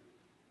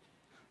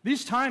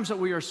 These times that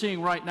we are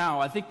seeing right now,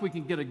 I think we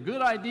can get a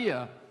good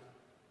idea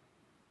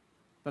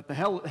that the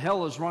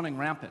hell is running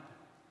rampant.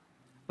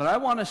 But I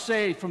want to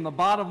say from the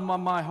bottom of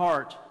my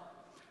heart,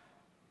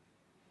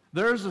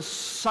 there's a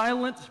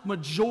silent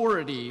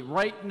majority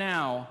right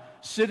now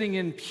sitting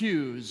in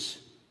pews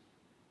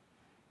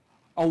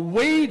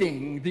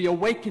awaiting the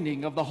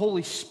awakening of the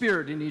Holy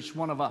Spirit in each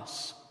one of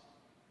us.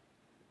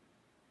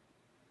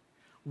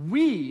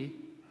 We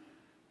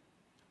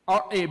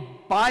are a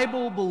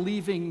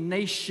Bible-believing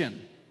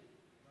nation.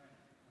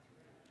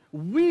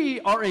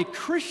 We are a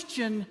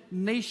Christian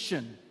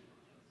nation,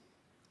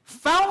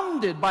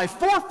 founded by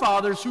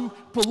forefathers who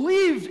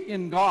believed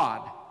in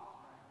God.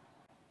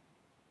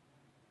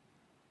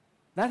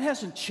 That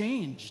hasn't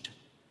changed.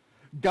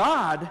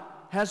 God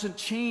hasn't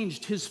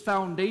changed his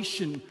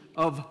foundation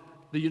of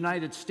the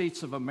United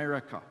States of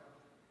America.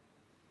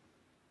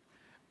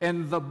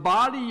 And the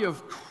body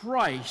of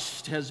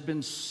Christ has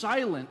been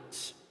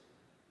silent,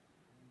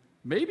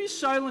 maybe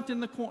silent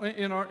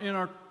in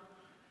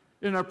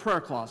our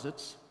prayer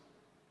closets,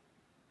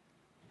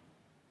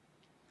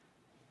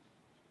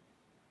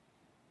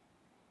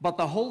 but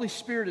the Holy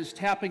Spirit is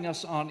tapping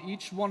us on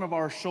each one of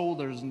our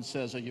shoulders and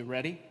says, "Are you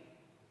ready?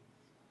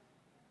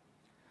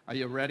 Are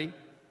you ready?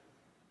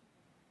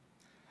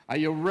 Are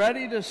you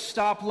ready to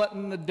stop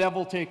letting the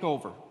devil take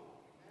over?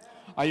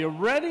 Are you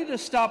ready to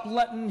stop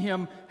letting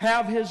him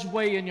have his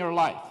way in your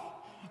life?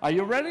 Are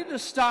you ready to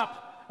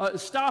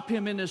stop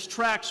him in his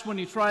tracks when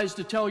he tries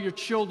to tell your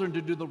children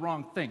to do the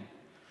wrong thing?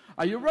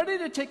 Are you ready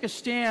to take a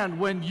stand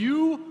when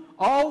you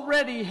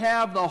already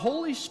have the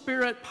Holy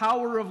Spirit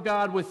power of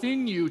God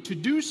within you to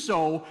do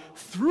so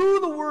through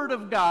the Word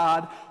of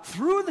God,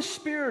 through the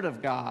Spirit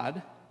of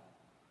God,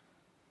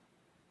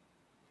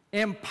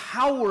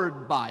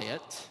 empowered by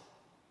it,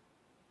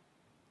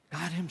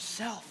 God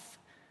himself,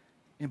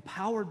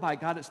 empowered by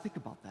God. Think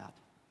about that.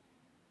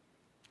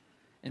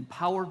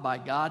 Empowered by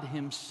God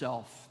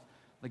himself,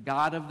 the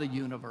God of the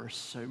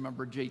universe. I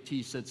remember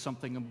JT said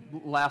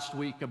something last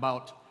week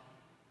about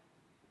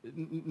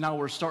now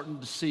we're starting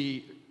to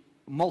see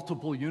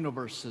multiple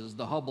universes.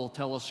 The Hubble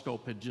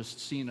telescope had just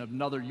seen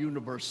another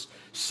universe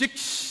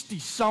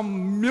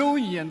 60-some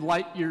million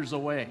light years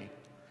away.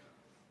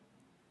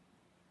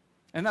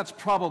 And that's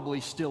probably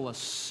still a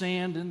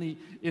sand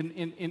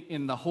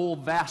in the whole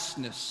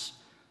vastness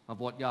of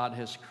what God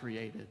has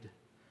created.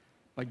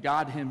 But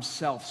God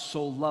himself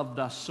so loved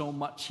us so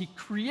much, he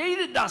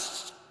created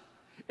us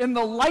in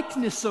the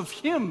likeness of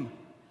him.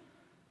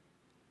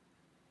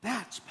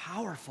 That's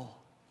powerful.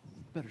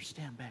 Better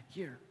stand back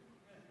here.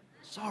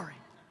 Sorry.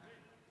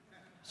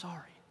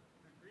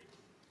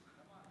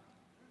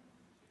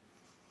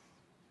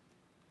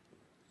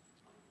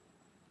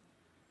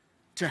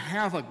 To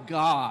have a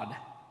God,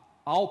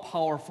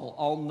 all-powerful,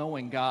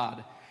 all-knowing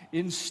God,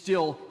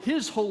 instill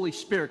His Holy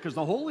Spirit, because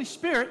the Holy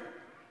Spirit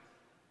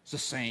is the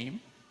same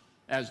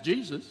as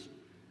Jesus,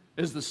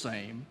 is the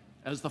same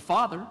as the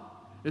Father,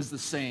 is the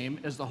same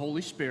as the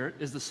Holy Spirit,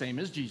 is the same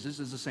as Jesus,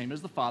 is the same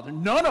as the Father.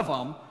 None of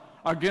them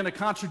are going to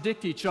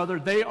contradict each other.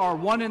 They are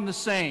one and the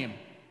same.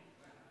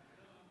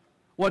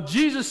 What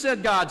Jesus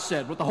said, God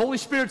said. What the Holy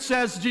Spirit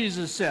says,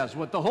 Jesus says.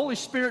 What the Holy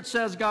Spirit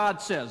says,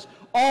 God says.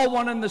 All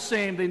one and the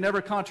same. They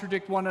never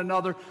contradict one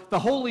another. The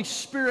Holy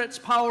Spirit's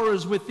power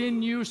is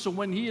within you, so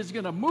when He is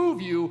going to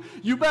move you,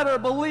 you better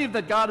believe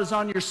that God is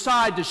on your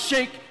side to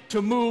shake,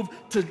 to move,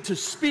 to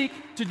speak,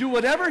 to do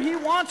whatever He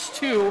wants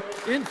to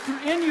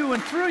in you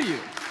and through you.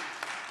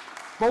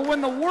 But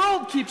when the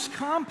world keeps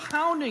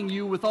compounding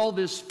you with all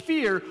this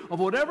fear of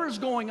whatever is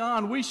going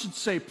on, we should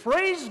say,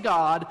 praise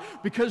God,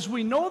 because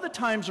we know the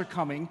times are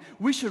coming.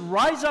 We should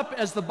rise up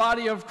as the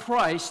body of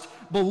Christ,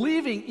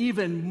 believing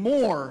even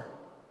more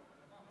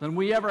than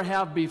we ever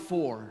have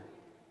before.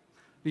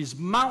 These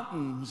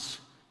mountains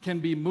can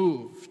be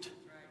moved.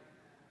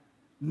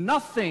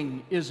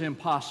 Nothing is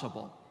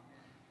impossible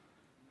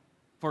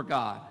for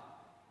God.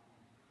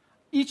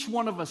 Each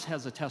one of us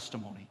has a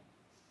testimony.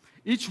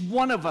 Each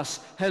one of us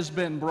has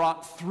been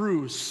brought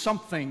through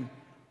something,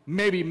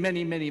 maybe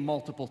many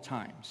multiple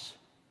times.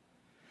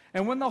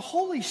 And when the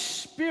Holy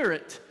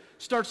Spirit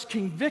starts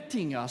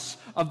convicting us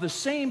of the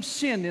same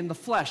sin in the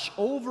flesh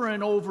over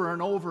and over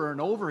and over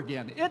and over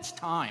again, it's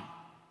time.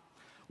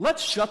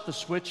 Let's shut the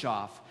switch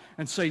off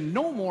and say,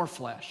 no more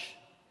flesh.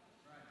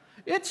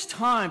 It's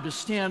time to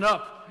stand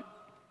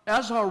up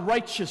as our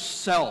righteous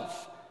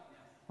self.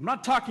 I'm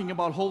not talking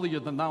about holier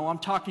than thou. I'm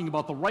talking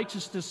about the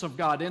righteousness of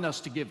God in us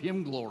to give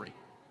Him glory.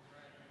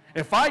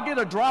 If I get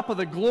a drop of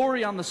the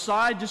glory on the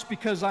side just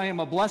because I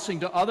am a blessing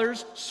to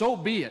others, so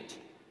be it.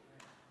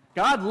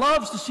 God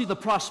loves to see the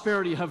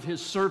prosperity of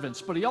His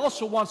servants, but He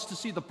also wants to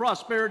see the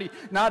prosperity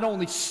not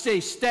only stay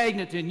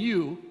stagnant in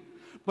you,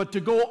 but to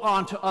go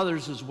on to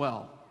others as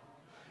well.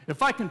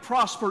 If I can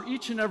prosper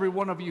each and every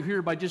one of you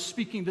here by just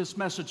speaking this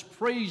message,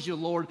 praise you,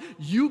 Lord,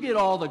 you get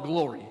all the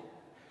glory.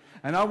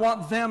 And I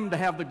want them to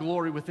have the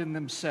glory within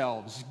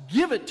themselves.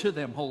 Give it to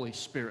them, Holy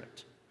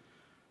Spirit.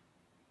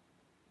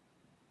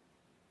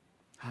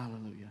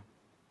 Hallelujah.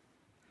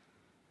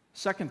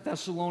 2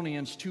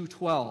 Thessalonians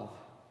 2:12.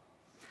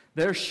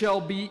 There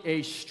shall be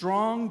a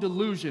strong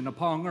delusion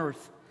upon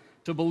earth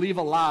to believe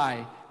a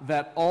lie,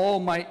 that all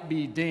might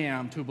be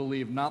damned who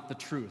believe not the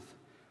truth,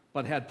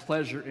 but had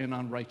pleasure in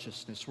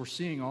unrighteousness. We're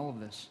seeing all of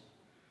this.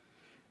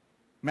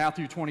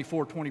 Matthew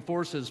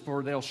 24:24 says,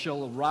 for there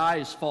shall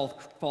arise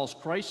false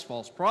Christs,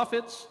 false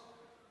prophets.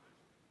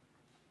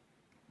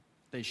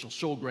 They shall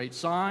show great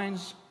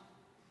signs.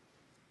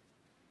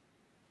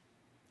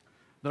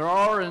 There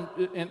are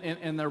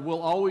and there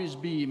will always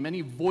be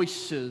many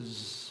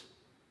voices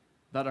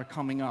that are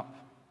coming up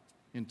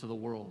into the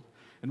world.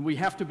 And we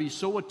have to be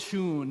so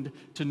attuned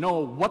to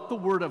know what the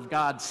Word of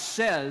God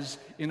says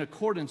in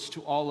accordance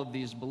to all of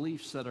these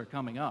beliefs that are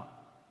coming up.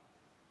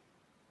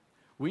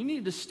 We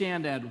need to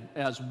stand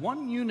as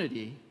one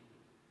unity,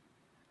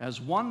 as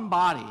one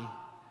body,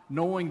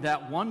 knowing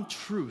that one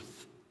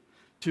truth,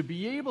 to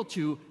be able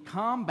to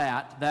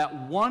combat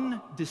that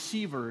one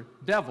deceiver,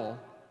 devil,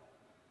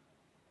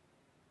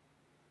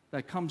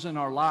 that comes in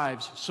our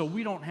lives so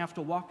we don't have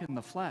to walk in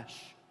the flesh.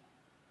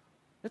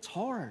 It's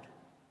hard.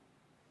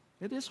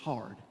 It is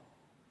hard.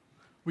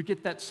 We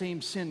get that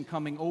same sin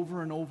coming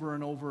over and over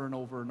and over and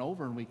over and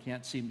over, and we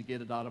can't seem to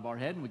get it out of our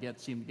head, and we can't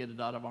seem to get it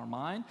out of our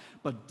mind.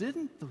 But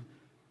didn't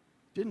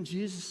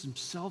Jesus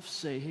Himself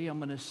say, hey, I'm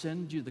going to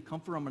send you the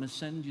comforter, I'm going to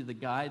send you the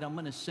guide, I'm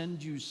going to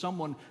send you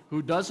someone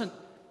who doesn't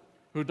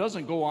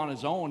go on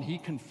his own.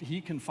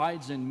 He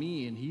confides in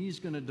me, and He's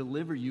going to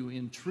deliver you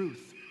in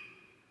truth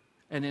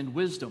and in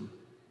wisdom.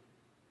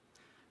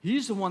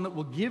 He's the one that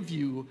will give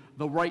you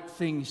the right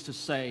things to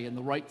say and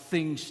the right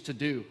things to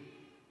do.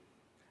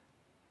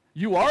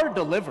 You are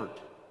delivered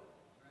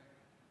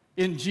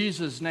in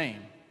Jesus' name.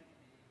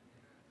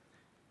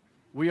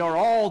 We are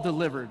all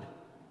delivered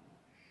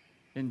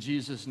in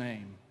Jesus'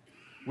 name.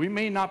 We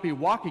may not be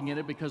walking in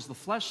it because the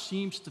flesh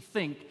seems to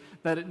think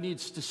that it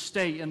needs to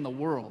stay in the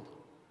world.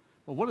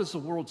 But what does the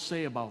word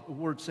say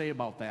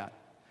about that?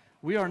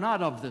 We are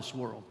not of this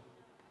world.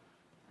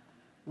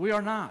 We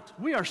are not.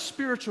 We are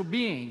spiritual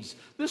beings.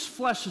 This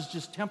flesh is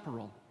just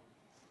temporal.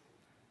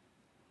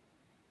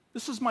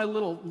 This is my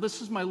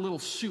little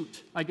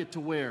suit I get to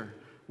wear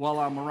while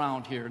I'm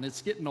around here, and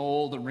it's getting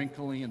old and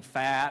wrinkly and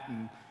fat,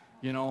 and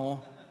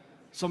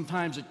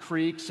sometimes it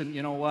creaks, and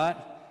you know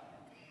what?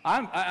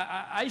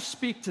 I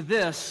speak to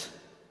this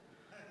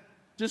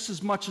just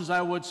as much as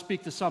I would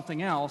speak to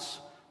something else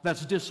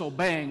that's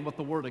disobeying what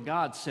the Word of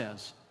God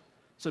says.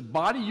 It said,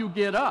 body, you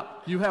get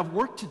up. You have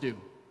work to do.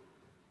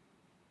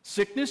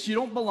 Sickness, you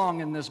don't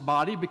belong in this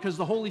body because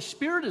the Holy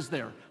Spirit is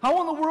there. How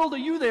in the world are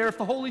you there if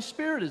the Holy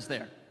Spirit is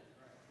there?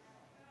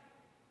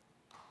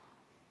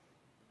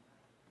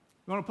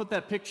 You want to put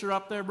that picture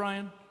up there,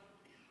 Brian?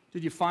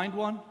 Did you find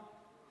one?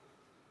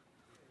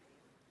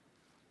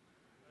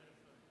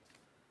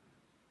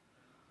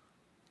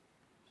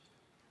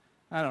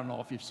 I don't know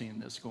if you've seen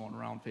this going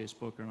around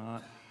Facebook or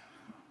not.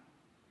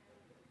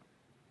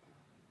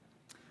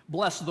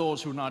 Bless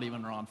those who not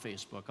even are on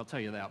Facebook, I'll tell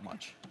you that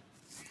much.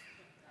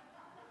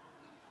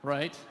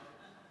 Right?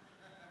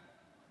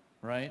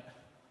 Right?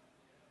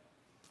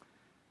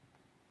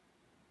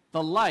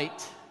 The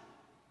light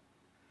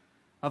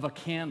of a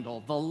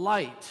candle, the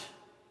light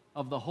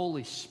of the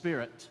Holy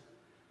Spirit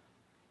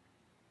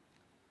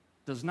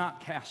does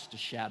not cast a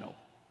shadow.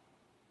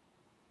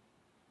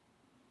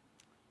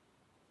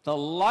 The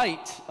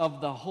light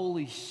of the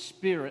Holy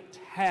Spirit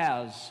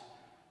has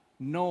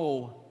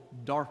no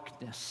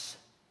darkness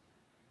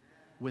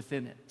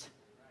within it.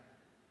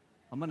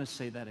 I'm going to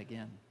say that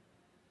again.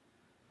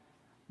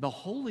 The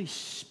Holy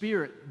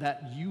Spirit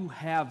that you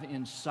have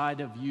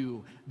inside of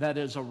you, that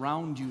is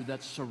around you,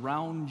 that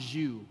surrounds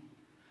you,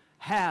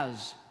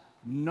 has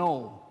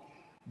no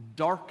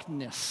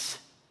darkness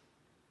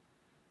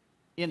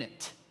in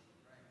it.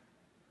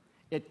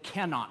 It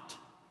cannot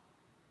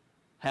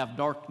have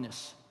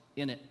darkness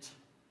in it.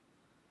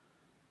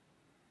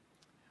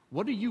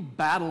 What are you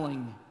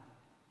battling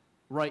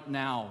right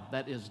now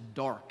that is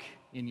dark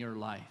in your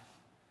life?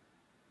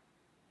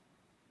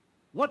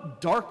 What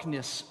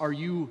darkness are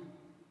you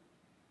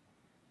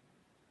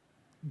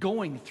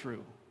going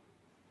through?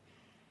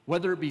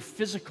 Whether it be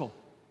physical,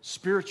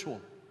 spiritual,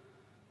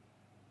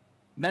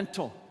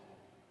 mental.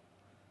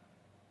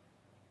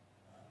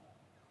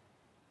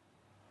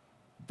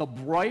 The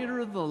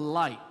brighter the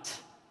light,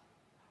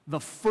 the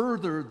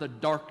further the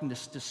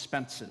darkness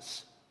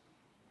dispenses.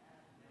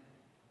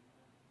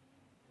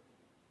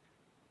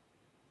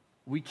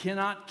 We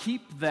cannot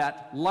keep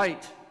that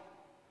light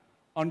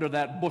under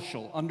that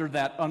bushel, under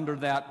that,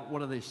 what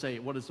do they say?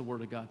 What does the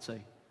Word of God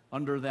say?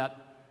 Under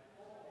that,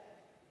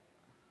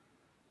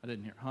 I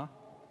didn't hear, huh?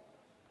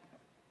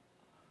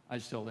 I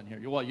still didn't hear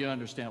you. Well, you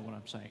understand what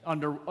I'm saying.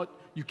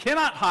 You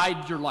cannot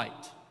hide your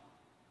light.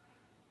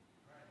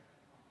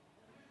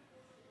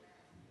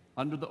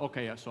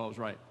 Okay, so I was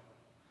right.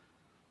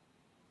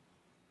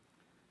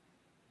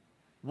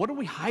 What are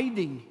we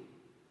hiding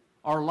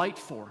our light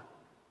for?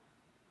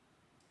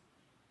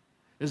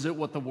 Is it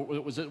what the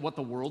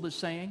world is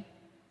saying?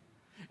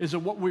 Is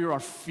it what we are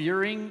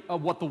fearing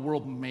of what the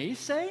world may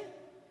say?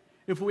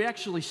 If we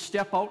actually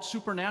step out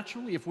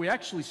supernaturally, if we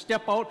actually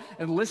step out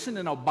and listen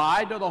and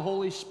abide to the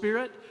Holy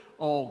Spirit,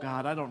 oh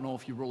God, I don't know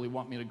if you really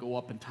want me to go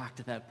up and talk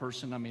to that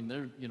person. I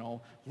mean,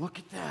 look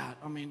at that.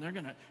 I mean, they're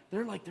gonna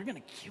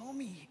kill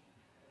me.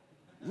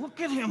 Look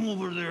at him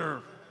over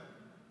there.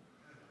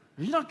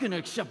 He's not gonna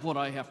accept what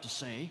I have to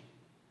say.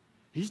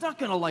 He's not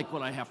gonna like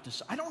what I have to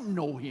say. I don't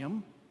know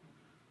him.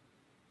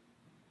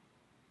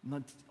 And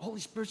the Holy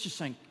Spirit's just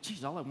saying,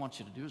 geez, all I want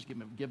you to do is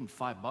give him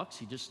 $5.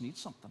 He just needs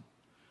something.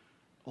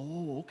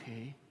 Oh,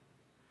 okay.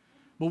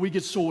 But we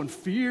get so in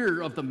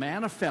fear of the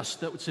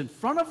manifest that's in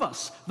front of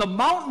us, the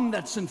mountain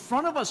that's in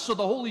front of us, so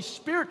the Holy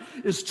Spirit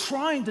is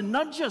trying to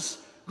nudge us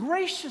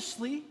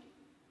graciously.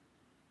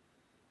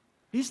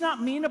 He's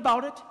not mean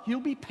about it.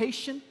 He'll be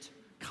patient,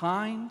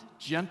 kind,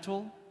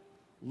 gentle,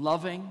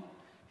 loving.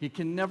 He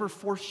can never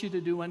force you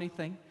to do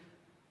anything.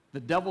 The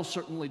devil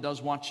certainly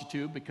does want you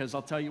to, because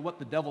I'll tell you what,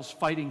 the devil's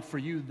fighting for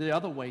you the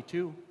other way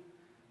too.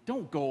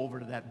 Don't go over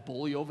to that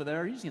bully over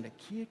there. He's going to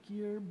kick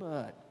your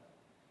butt.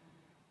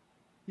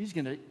 He's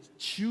going to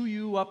chew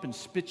you up and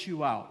spit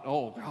you out.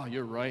 Oh,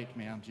 you're right,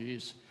 man.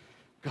 Jeez.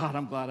 God,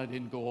 I'm glad I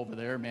didn't go over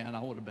there, man.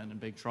 I would have been in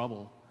big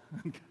trouble.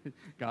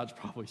 God's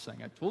probably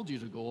saying, I told you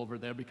to go over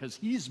there because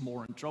he's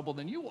more in trouble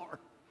than you are.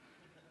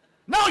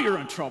 Now you're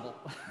in trouble.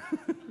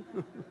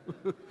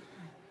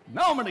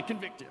 Now I'm going to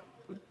convict you.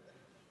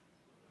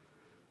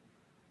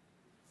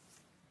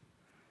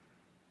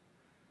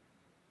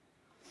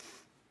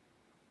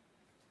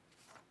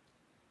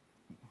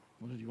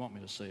 What did you want me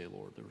to say,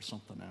 Lord? There was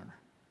something there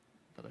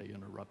that I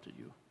interrupted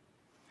you.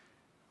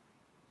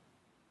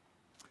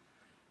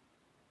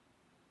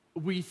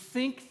 We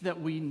think that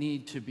we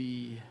need to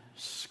be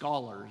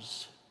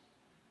scholars,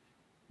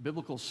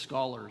 biblical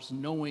scholars,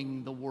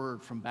 knowing the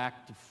Word from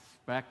back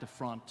to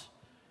front,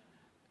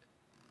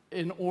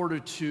 in order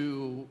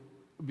to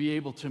be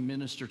able to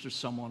minister to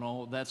someone.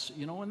 Oh,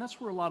 and that's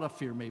where a lot of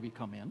fear maybe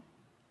come in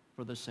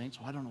for the saints.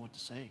 Oh, I don't know what to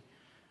say.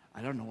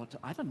 I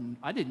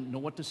didn't know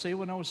what to say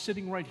when I was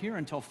sitting right here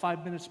until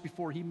 5 minutes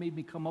before he made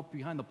me come up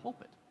behind the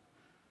pulpit.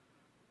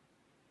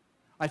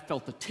 I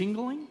felt the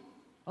tingling.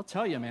 I'll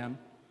tell you, man.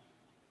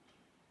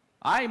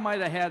 I might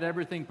have had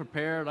everything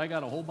prepared. I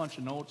got a whole bunch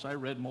of notes. I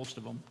read most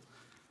of them.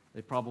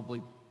 They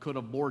probably could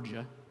have bored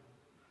you.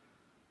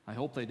 I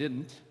hope they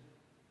didn't.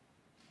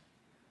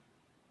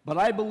 But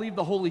I believe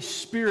the Holy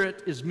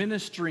Spirit is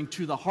ministering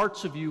to the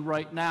hearts of you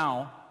right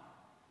now,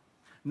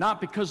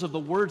 not because of the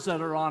words that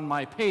are on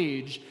my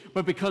page,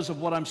 but because of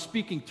what I'm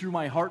speaking through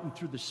my heart and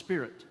through the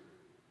Spirit.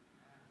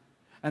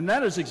 And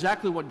that is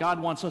exactly what God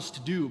wants us to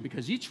do,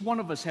 because each one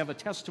of us have a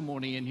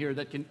testimony in here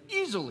that can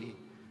easily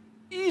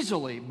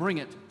bring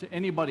it to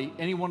anybody,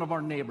 any one of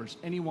our neighbors,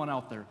 anyone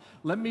out there.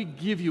 Let me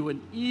give you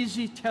an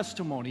easy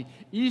testimony,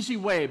 easy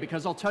way,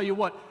 because I'll tell you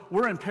what,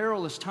 we're in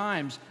perilous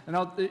times, and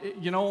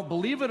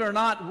believe it or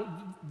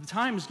not, the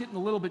time is getting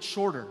a little bit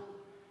shorter.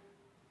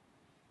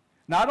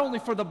 Not only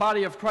for the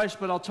body of Christ,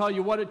 but I'll tell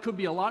you what, it could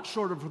be a lot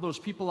shorter for those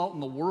people out in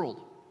the world,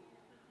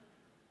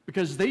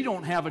 because they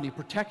don't have any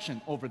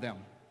protection over them.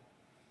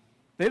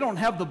 They don't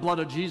have the blood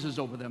of Jesus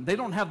over them. They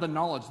don't have the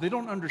knowledge. They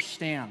don't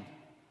understand.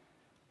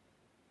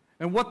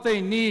 And what they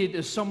need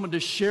is someone to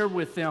share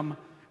with them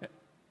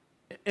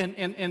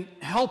and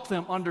help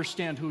them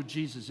understand who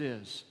Jesus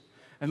is.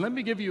 And let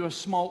me give you a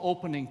small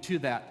opening to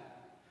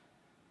that.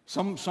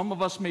 Some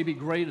of us may be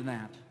great in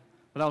that.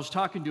 But I was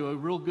talking to a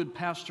real good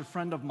pastor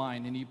friend of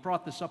mine, and he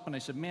brought this up, and I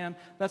said, man,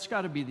 that's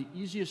got to be the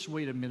easiest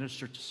way to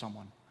minister to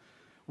someone.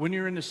 When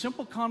you're in a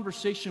simple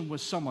conversation with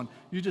someone,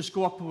 you just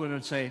go up to them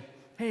and say,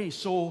 hey,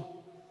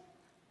 so,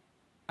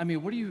 I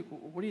mean, what do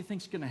you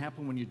think's going to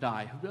happen when you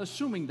die?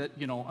 Assuming that,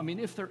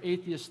 if they're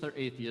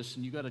atheists,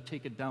 and you got to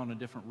take it down a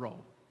different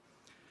road.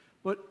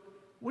 But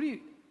what do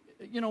you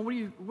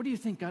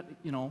think God,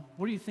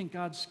 what do you think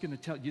God's going to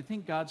tell you? Do you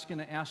think God's going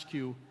to ask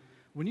you,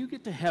 when you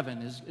get to heaven,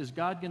 is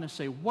God going to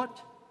say,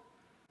 what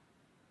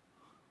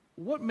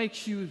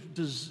makes you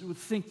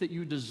think that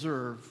you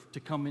deserve to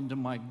come into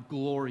my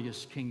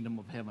glorious kingdom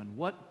of heaven?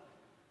 What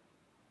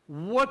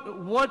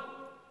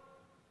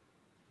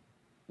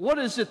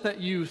is it that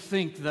you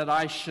think that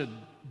I should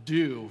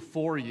do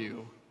for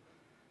you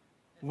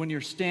when you're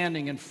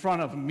standing in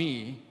front of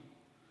me,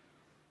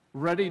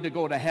 ready to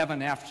go to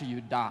heaven after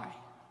you die?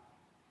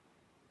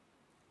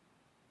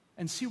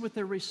 And see what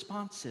their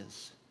response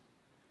is.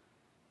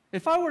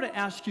 If I were to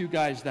ask you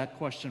guys that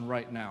question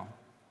right now,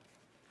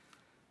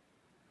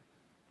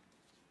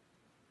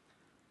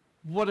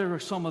 what are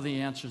some of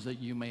the answers that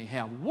you may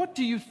have? What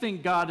do you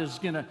think God is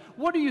going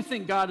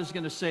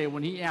to say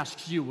when he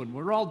asks you, when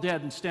we're all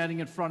dead and standing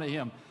in front of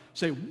him?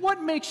 Say,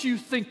 what makes you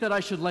think that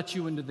I should let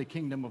you into the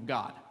kingdom of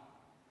God?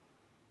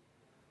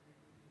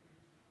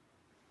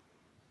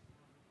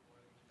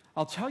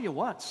 I'll tell you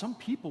what, some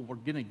people were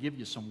going to give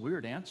you some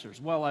weird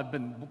answers. Well, I've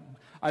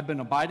been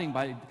abiding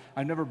by,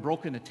 I've never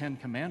broken a 10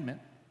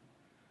 commandment.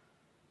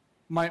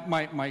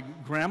 My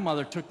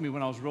grandmother took me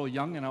when I was real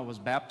young, and I was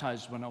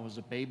baptized when I was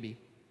a baby.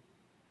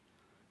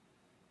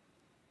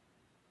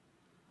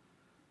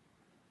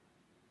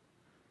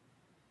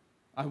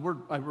 I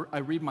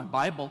read my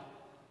Bible.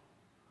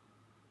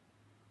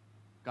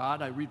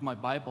 God, I read my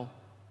Bible.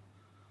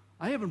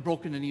 I haven't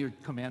broken any of your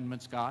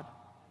commandments, God.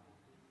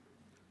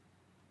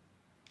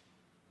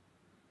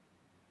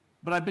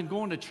 But I've been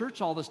going to church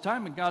all this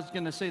time, and God's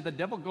going to say the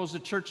devil goes to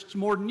church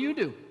more than you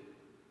do.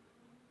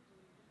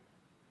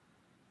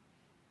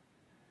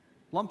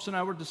 Cups and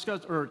I were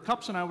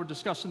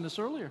discussing this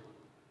earlier.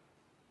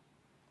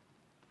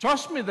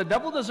 Trust me, the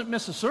devil doesn't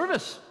miss a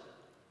service.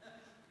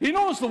 He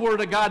knows the Word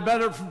of God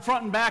better from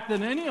front and back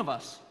than any of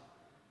us.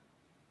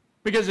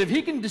 Because if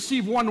he can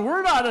deceive one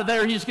word out of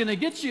there, he's going to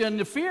get you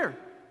into fear.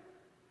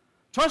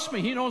 Trust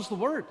me, he knows the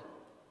Word.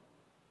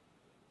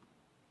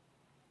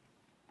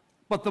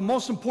 But the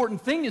most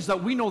important thing is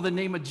that we know the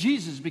name of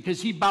Jesus,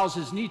 because he bows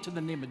his knee to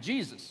the name of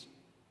Jesus.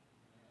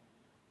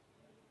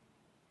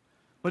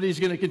 But he's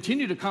going to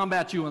continue to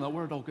combat you in the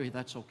Word. Okay,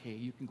 that's okay.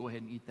 You can go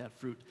ahead and eat that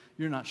fruit.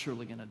 You're not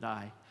surely going to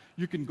die.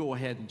 You can go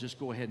ahead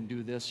and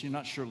do this. You're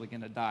not surely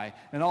going to die.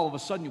 And all of a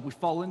sudden, we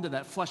fall into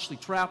that fleshly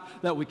trap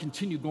that we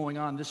continue going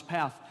on this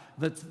path,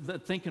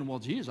 that thinking, well,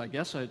 geez, I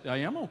guess I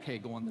am okay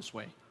going this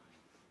way.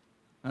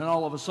 And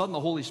all of a sudden, the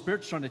Holy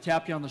Spirit's trying to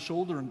tap you on the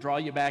shoulder and draw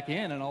you back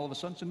in, and all of a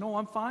sudden say, no,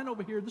 I'm fine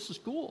over here. This is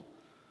cool.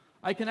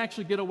 I can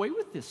actually get away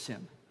with this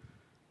sin.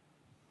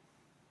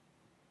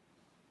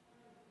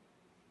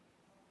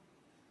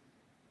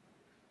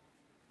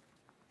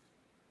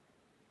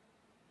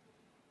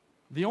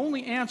 The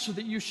only answer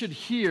that you should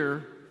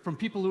hear from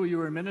people who you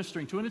are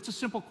ministering to, and it's a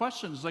simple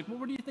question, it's like, well,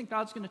 what do you think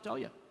God's going to tell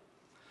you?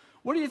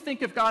 What do you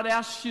think if God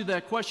asks you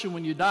that question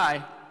when you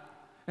die?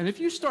 And if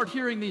you start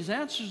hearing these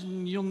answers,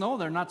 you'll know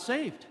they're not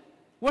saved.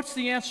 What's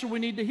the answer we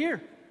need to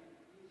hear?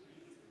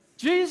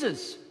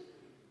 Jesus.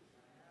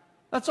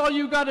 That's all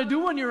you got to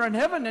do when you're in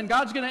heaven, and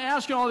God's going to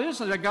ask you all this.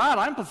 Like, God,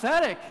 I'm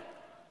pathetic.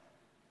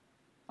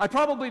 I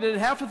probably did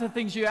half of the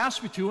things you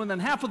asked me to, and then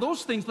half of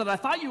those things that I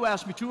thought you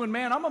asked me to, and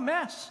man, I'm a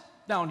mess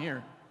down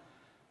here.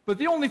 But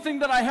the only thing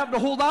that I have to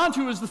hold on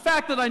to is the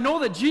fact that I know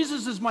that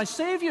Jesus is my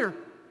Savior.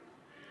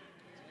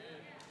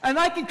 And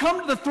I can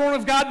come to the throne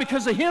of God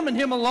because of him and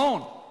him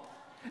alone.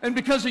 And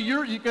because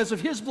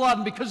of his blood,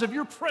 and because of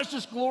your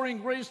precious glory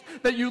and grace,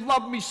 that you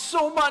love me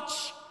so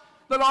much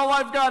that all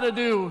I've got to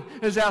do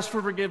is ask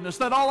for forgiveness,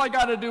 that all I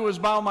got to do is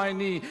bow my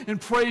knee and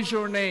praise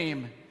your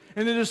name.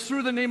 And it is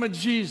through the name of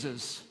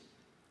Jesus.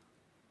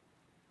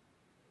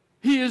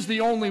 He is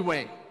the only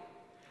way,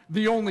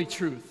 the only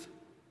truth.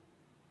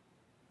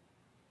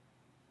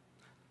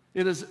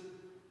 It is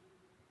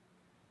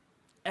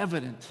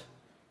evident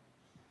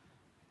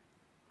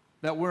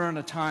that we're in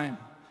a time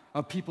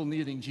of people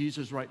needing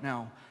Jesus right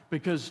now.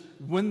 Because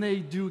when they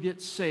do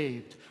get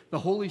saved, the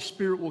Holy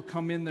Spirit will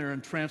come in there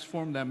and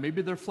transform them.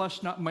 Maybe their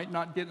flesh might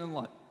not get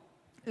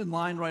in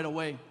line right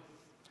away,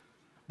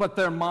 but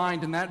their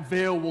mind and that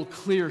veil will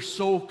clear.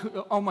 So,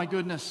 oh my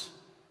goodness.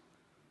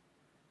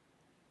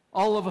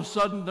 All of a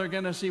sudden they're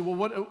going to see,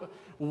 well,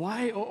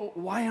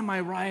 why am I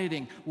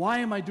rioting? Why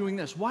am I doing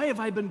this? Why have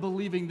I been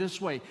believing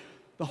this way?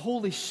 The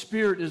Holy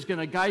Spirit is going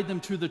to guide them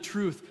to the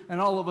truth,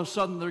 and all of a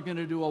sudden they're going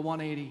to do a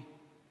 180.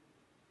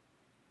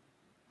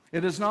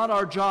 It is not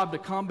our job to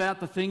combat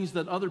the things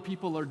that other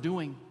people are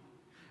doing.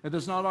 It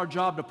is not our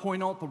job to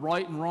point out the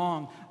right and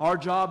wrong. Our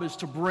job is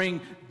to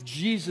bring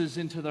Jesus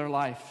into their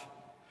life.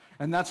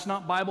 And that's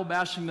not Bible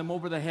bashing them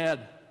over the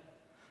head.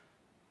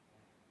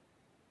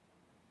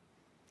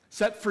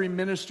 Set Free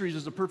Ministries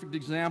is a perfect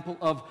example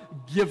of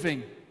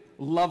giving,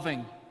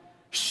 loving,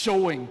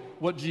 showing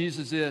what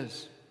Jesus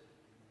is.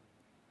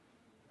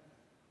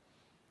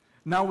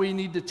 Now we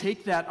need to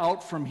take that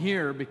out from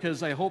here,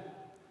 because I hope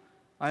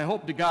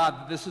to God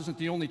that this isn't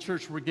the only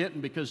church we're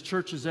getting, because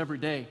church is every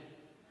day.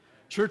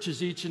 Church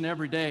is each and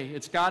every day.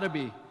 It's got to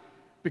be,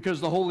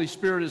 because the Holy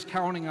Spirit is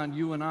counting on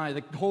you and I.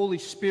 The Holy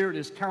Spirit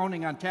is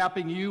counting on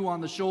tapping you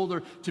on the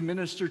shoulder to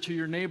minister to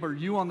your neighbor,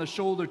 you on the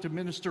shoulder to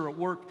minister at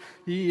work.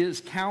 He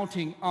is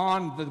counting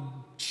on the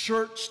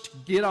church to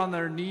get on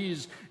their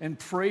knees and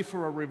pray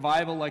for a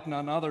revival like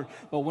none other.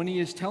 But when He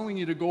is telling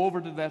you to go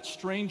over to that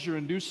stranger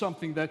and do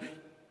something that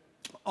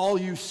all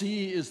you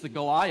see is the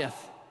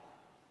Goliath,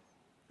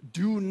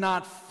 do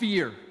not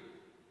fear,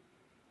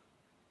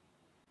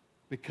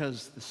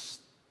 because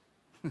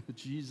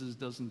Jesus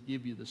doesn't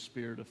give you the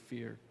spirit of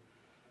fear,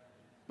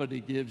 but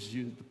He gives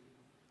you the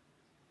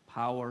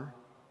power,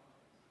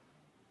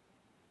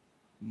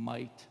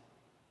 might,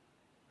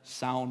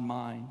 sound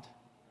mind,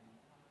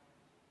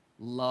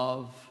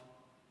 love.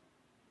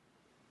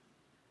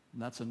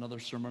 And that's another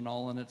sermon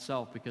all in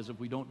itself, because if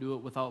we don't do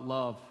it without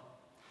love,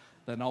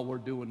 then all we're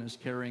doing is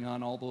carrying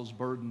on all those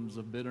burdens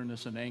of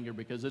bitterness and anger,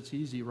 because it's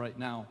easy right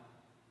now.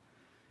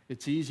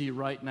 It's easy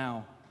right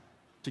now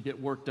to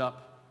get worked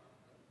up.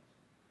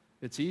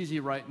 It's easy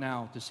right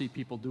now to see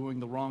people doing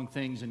the wrong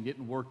things and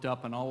getting worked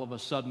up, and all of a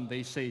sudden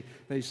they say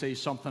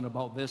something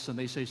about this and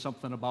they say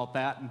something about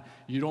that, and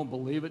you don't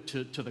believe it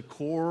to the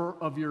core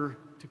of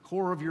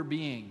your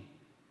being.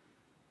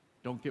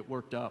 Don't get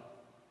worked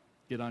up.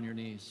 Get on your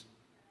knees.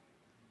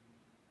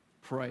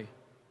 Pray.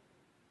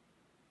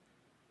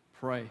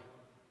 Pray.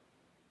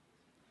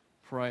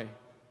 Pray.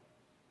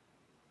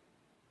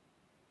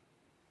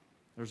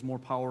 There's more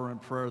power in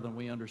prayer than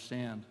we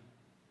understand.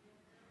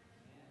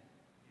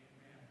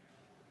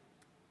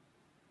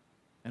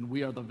 And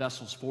we are the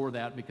vessels for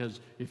that, because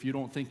if you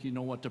don't think you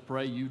know what to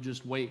pray, you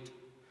just wait.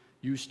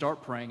 You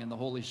start praying, and the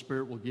Holy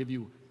Spirit will give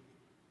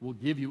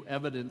you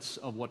evidence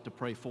of what to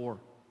pray for.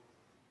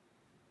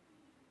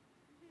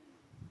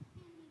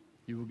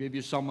 He will give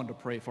you someone to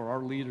pray for.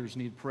 Our leaders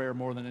need prayer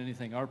more than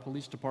anything. Our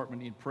police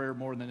department need prayer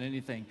more than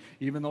anything.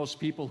 Even those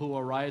people who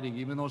are rioting,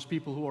 even those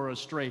people who are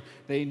astray,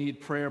 they need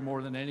prayer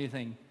more than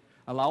anything.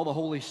 Allow the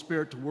Holy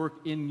Spirit to work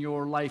in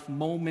your life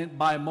moment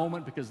by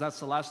moment, because that's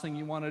the last thing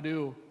you want to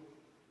do.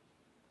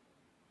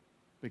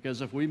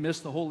 Because if we miss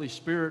the Holy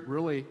Spirit,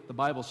 really, the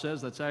Bible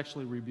says that's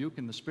actually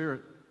rebuking the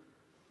Spirit.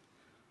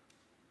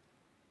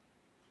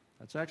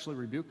 That's actually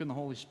rebuking the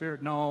Holy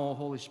Spirit. No,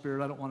 Holy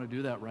Spirit, I don't want to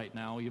do that right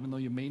now. Even though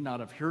you may not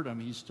have heard Him,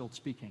 He's still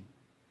speaking.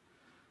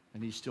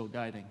 And He's still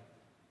guiding.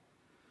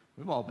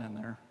 We've all been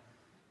there.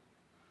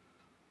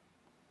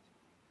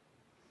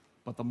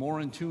 But the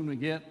more in tune we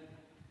get,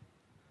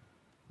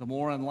 the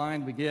more in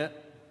line we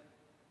get,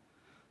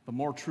 the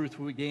more truth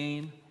we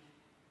gain.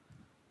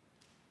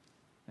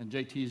 And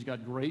JT's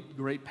got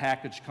great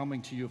package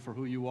coming to you for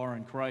who you are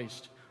in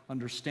Christ,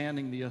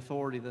 understanding the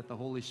authority that the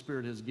Holy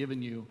Spirit has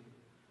given you.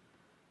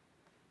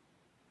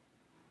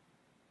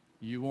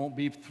 You won't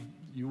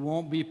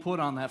be put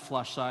on that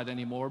flesh side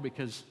anymore,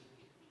 because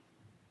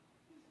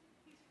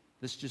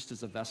this just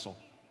is a vessel.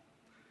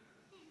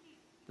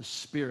 The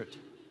Spirit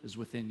is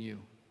within you.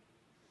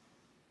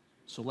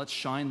 So let's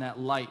shine that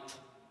light.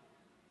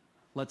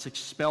 Let's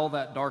expel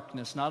that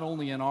darkness, not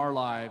only in our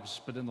lives,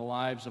 but in the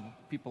lives of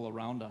people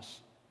around us.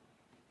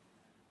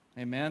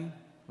 Amen?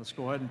 Let's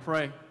go ahead and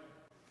pray.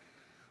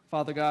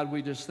 Father God,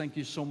 we just thank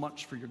you so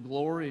much for your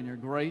glory and your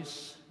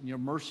grace and your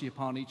mercy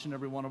upon each and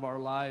every one of our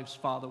lives.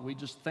 Father, we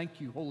just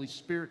thank you, Holy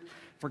Spirit,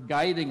 for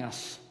guiding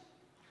us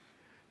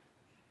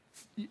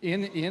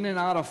in and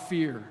out of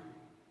fear.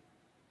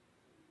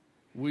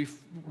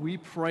 We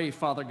pray,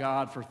 Father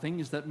God, for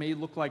things that may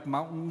look like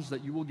mountains,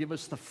 that you will give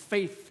us the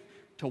faith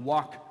to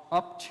walk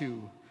up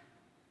to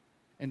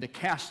and to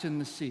cast in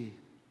the sea.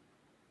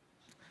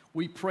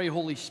 We pray,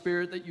 Holy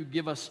Spirit, that you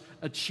give us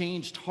a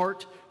changed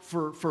heart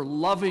for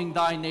loving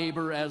thy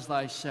neighbor as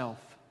thyself,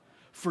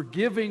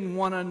 forgiving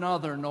one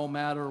another no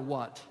matter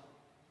what.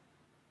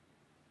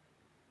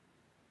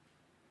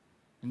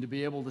 And to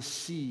be able to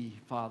see,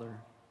 Father,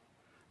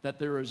 that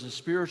there is a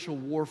spiritual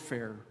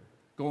warfare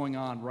going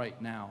on right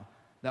now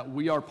that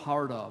we are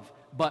part of,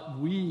 but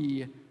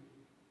we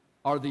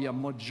are the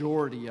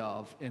majority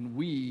of, and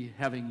we,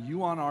 having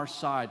you on our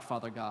side,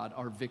 Father God,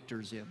 are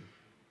victors in.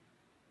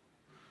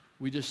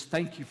 We just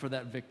thank you for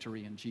that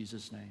victory in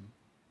Jesus' name.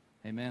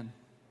 Amen.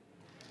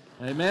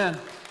 Amen.